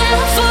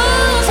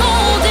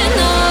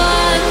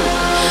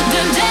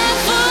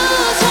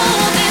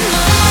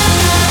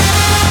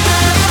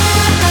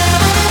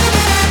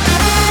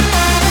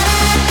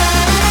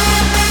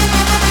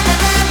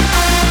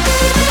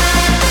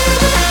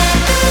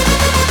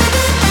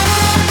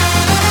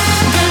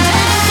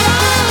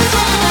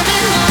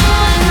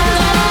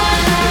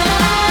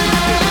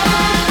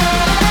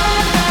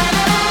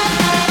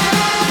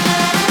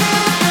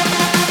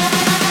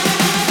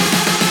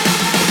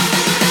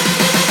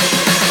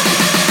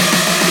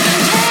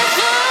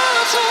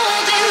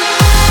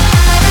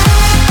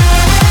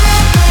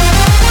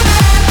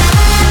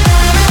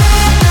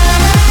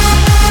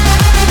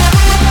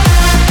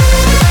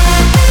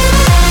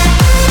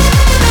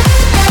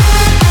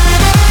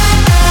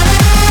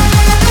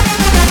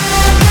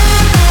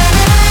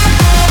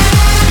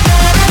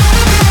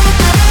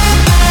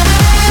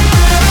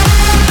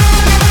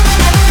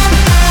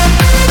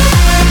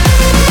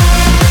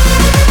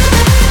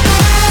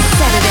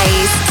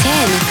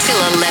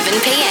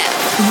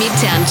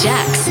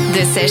 Jack's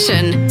The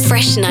Session,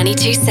 Fresh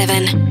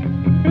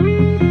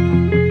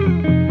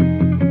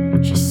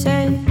 92.7. She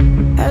said,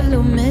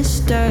 hello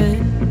mister,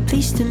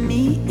 pleased to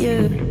meet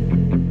you.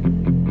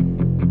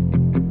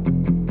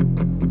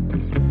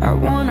 I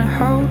wanna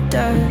hold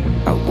her,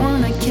 I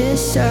wanna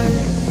kiss her.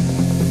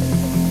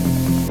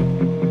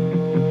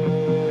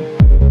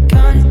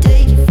 Gonna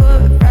take you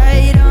for a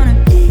ride on a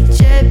big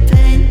jet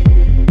plane.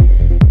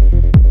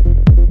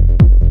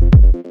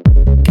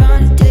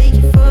 Gonna take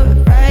you for a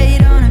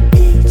ride on a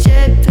big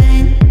jet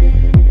plane.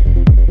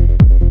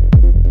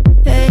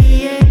 Hey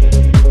yeah,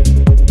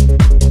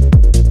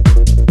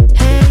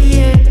 hey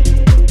yeah,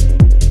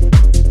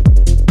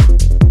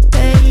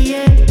 hey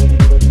yeah,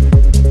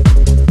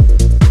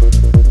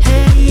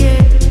 hey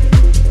yeah.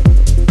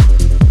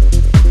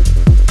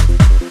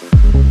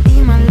 Be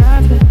my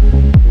lover,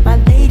 my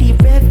lady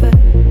river.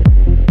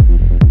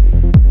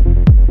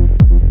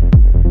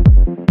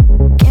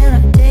 Can I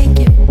take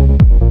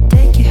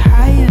you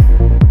higher?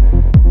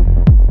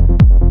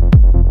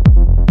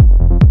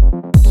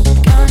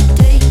 Gonna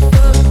take you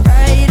for a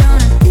ride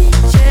on a big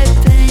jet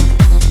plane.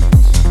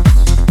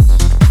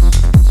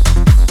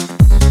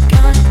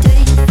 Gonna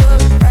take you for a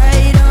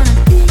ride on a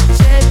big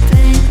jet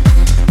plane.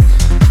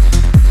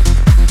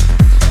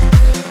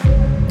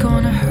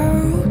 Gonna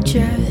hold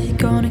ya,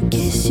 gonna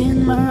kiss you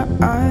in my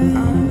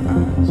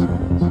eyes.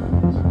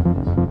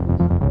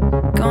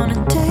 Gonna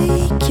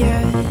take you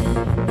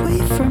away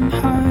from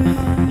her.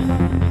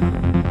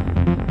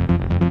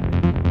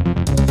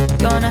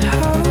 Gonna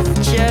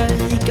hold ya,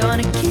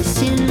 gonna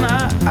kiss you in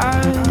my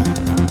eyes.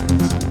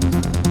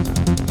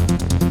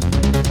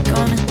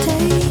 Gonna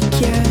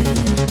take you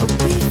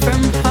away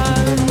from her.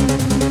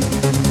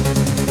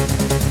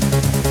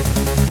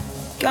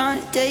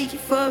 Gonna take you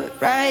for a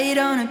ride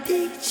on a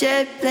big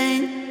jet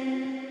plane.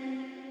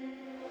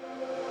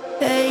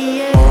 Hey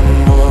yeah.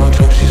 One more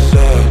drink, she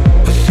said.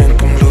 I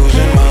think I'm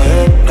losing my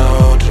head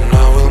now.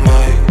 Tonight we'll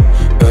make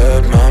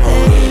bad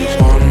memories.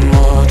 One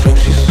more drink,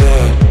 she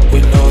said. We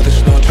know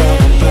there's no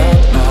turning back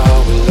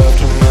now. We love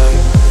to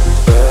make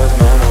bad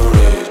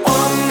memories.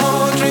 One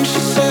more drink,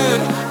 she said.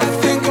 I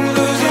think I'm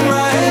losing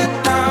my head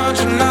now.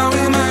 Tonight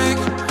we'll make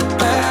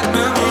bad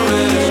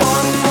memories.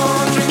 One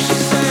more drink, she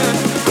said.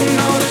 We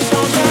know there's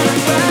no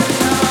turning back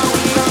now.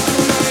 We love to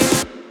make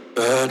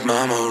bad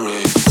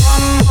memories.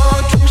 One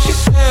more drink, she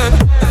said.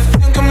 I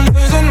think I'm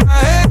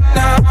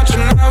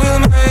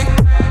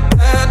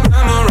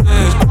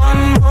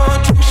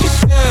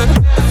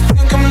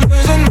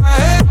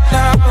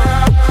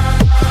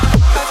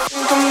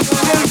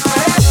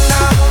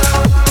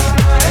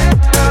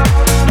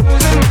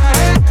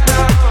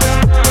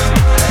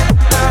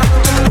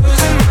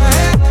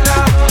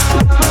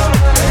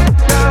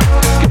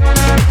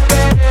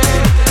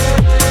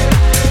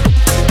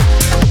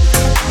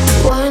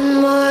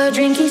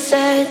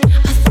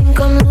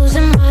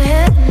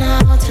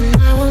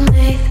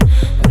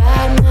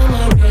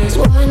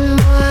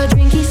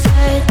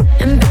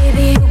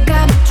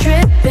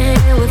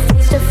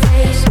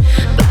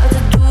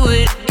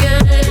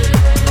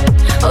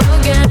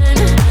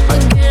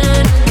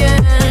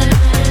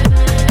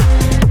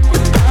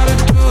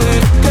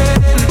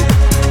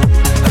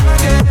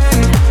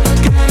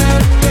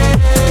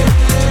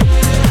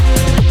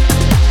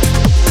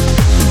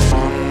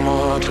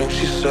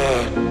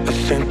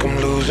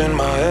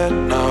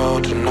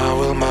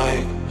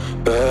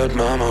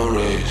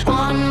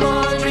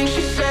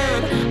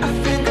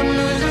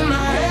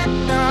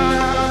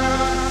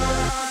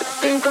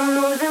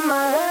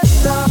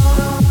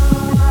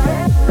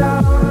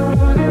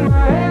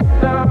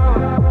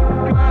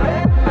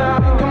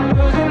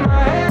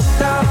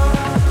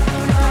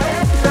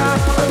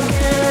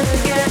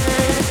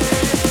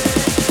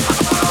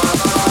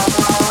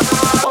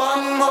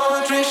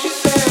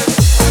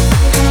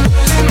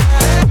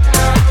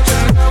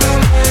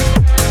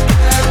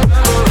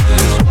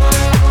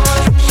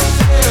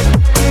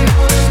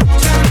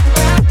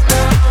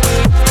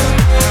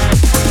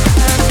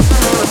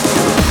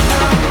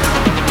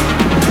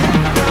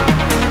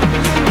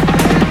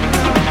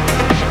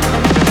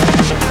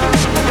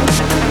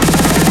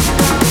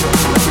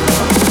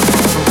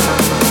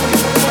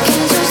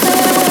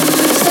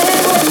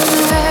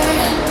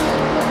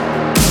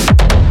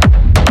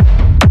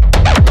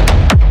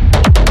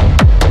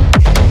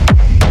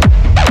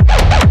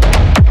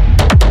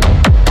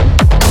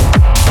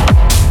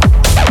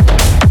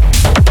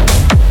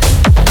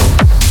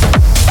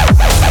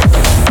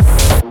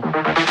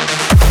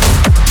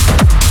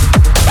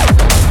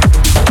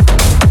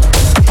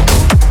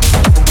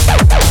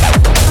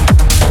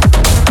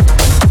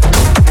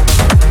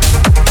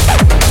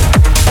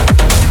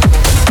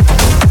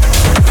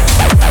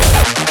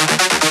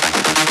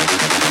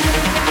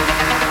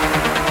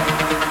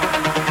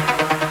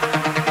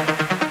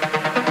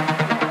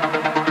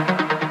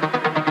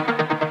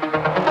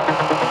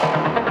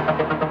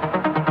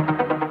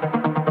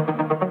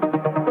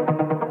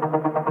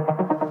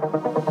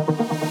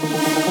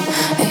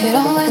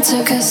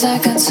took a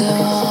second to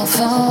all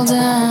fall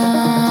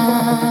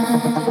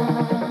down.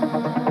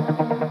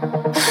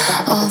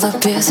 All the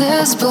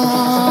pieces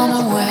blown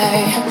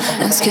away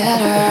and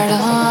scattered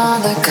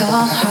on the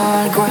cold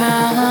hard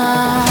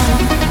ground.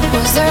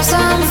 Was there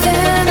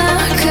something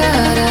I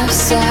could have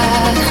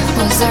said?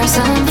 Was there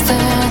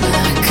something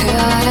I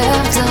could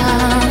have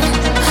done?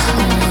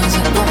 Or was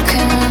it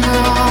broken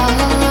all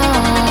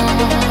along?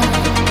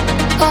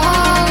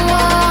 All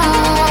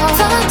along.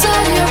 Thought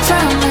that you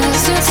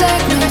promised you'd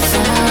take me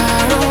far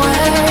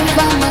away,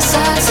 by my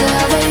side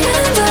till the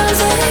end of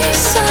the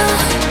sun.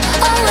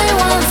 Only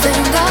one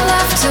thing I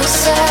left to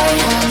say: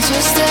 won't you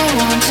stay,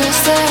 won't you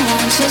stay,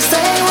 won't you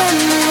stay with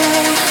me?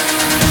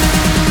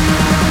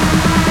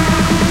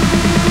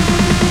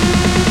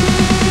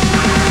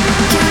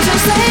 Can't you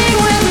stay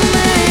with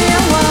me?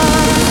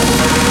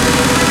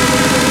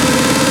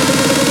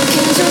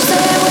 Can't you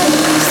stay with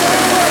me, stay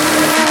with me?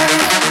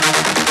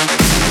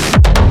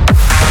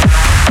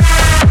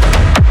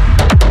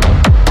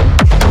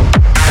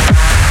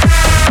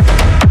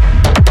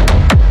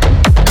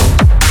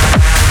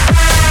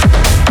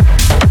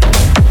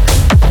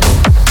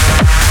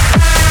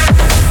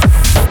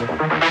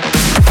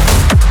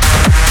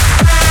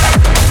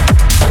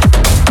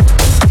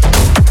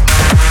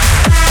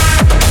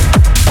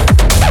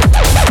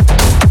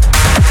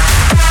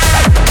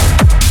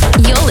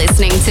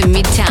 To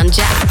Midtown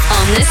Jack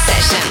on this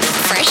session,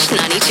 Fresh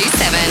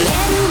 92.7.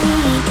 Where do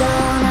we go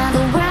now the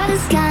world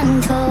has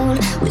gone cold?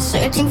 We're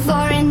searching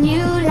for a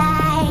new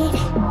light.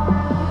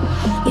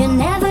 You're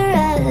never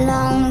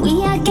alone.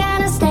 We are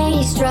gonna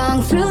stay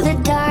strong through the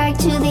dark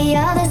to the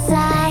other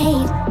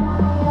side.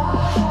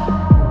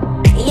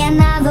 Yeah,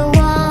 now the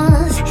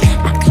walls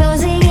are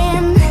closing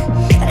in,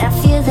 but I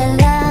feel the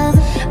love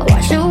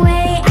wash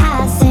away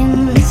our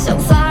sins. So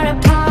far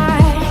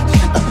apart,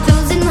 but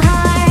closing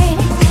hard.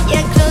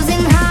 Yeah,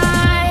 closing hard.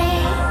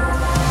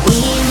 We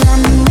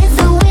run with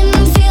the wind,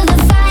 feel the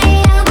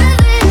fire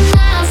within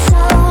our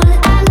soul.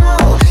 I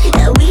know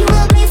that we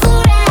will be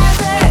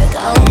forever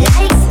gold.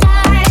 Like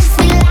stars,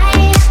 we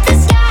light up the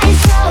sky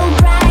so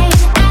bright.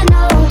 I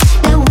know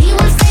that we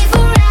will stay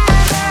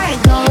forever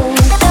gold.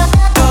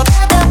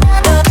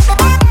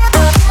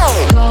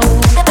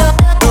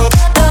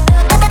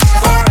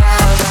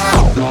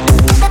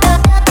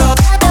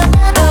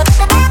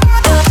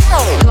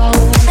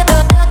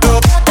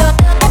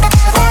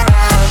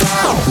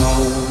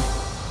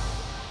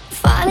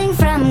 Falling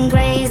from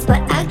grace,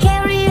 but I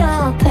carry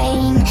your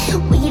pain.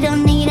 We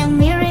don't need a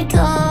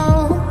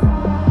miracle.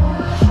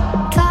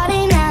 Caught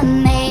in a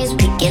maze,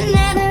 we can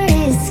never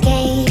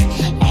escape.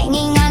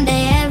 Hanging on to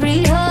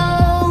every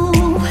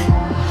hope.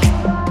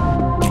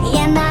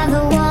 Yeah, now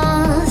the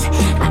walls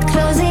are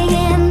closing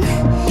in,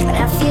 but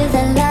I feel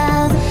the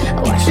love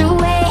wash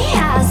away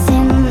our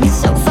sins.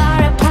 So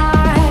far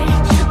apart,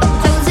 but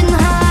closing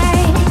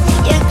hard.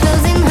 Yeah,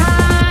 closing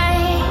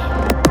hard.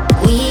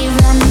 We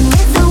run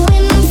with the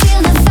wind,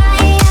 feel the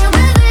fire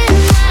within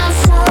our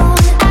soul.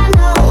 I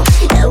know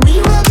that we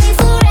will be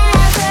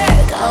forever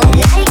gold.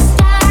 Like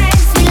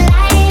stars, we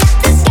light up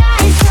the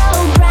sky so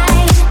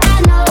bright. I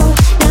know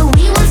that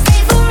we will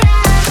stay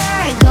forever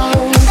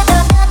gold.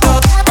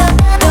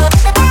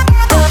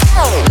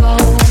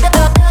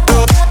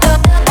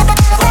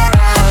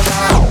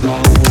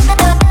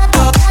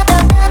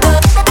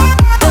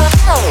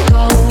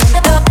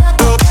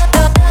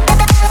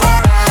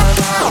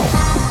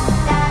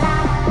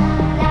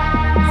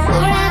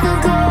 Forever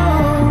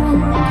gold.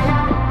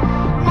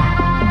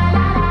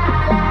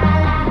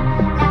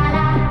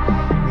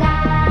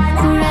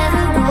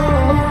 Forever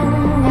gold.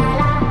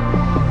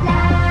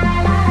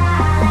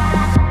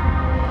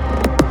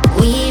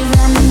 We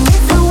run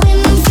with the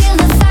wind, feel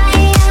the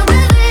fire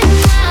within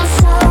our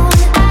soul.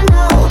 I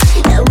know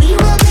that we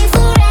will be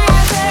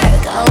forever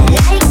gold.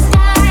 Like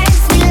stars,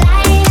 we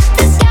light up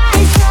the sky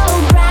so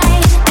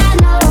bright.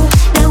 I know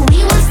that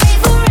we will stay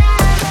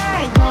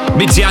forever gold.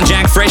 Midtown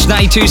Jack, Fresh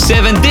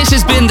 92.7. This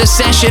has been The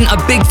Session. A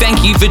big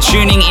thank you for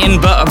tuning in.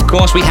 But of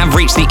course, we have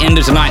reached the end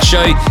of tonight's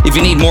show. If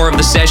you need more of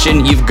The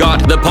Session, you've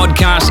got the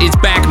podcast. It's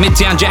back,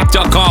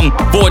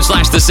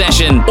 midtownjack.com/The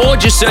Session. Or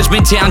just search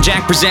Midtown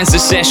Jack Presents The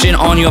Session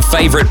on your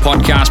favorite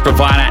podcast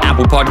provider,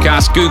 Apple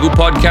Podcasts, Google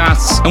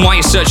Podcasts. And while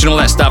you're searching all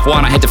that stuff,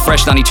 why not head to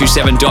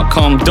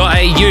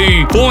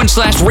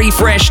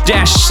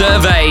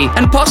fresh927.com.au/refresh-survey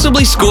and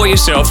possibly score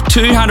yourself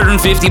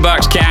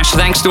 $250 cash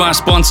thanks to our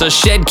sponsor,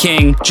 Shed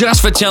King,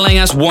 just for telling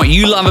us what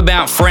you love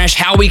about Fresh,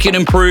 how we can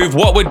improve,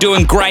 what we're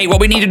doing great, what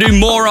we need to do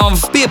more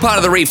of. Be a part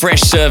of the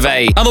Refresh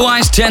survey.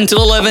 Otherwise, 10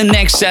 till 11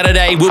 next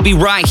Saturday, we'll be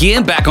right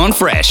here back on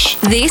Fresh.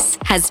 This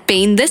has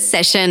been The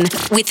Session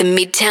with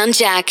Midtown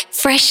Jack,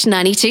 Fresh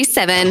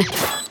 92.7.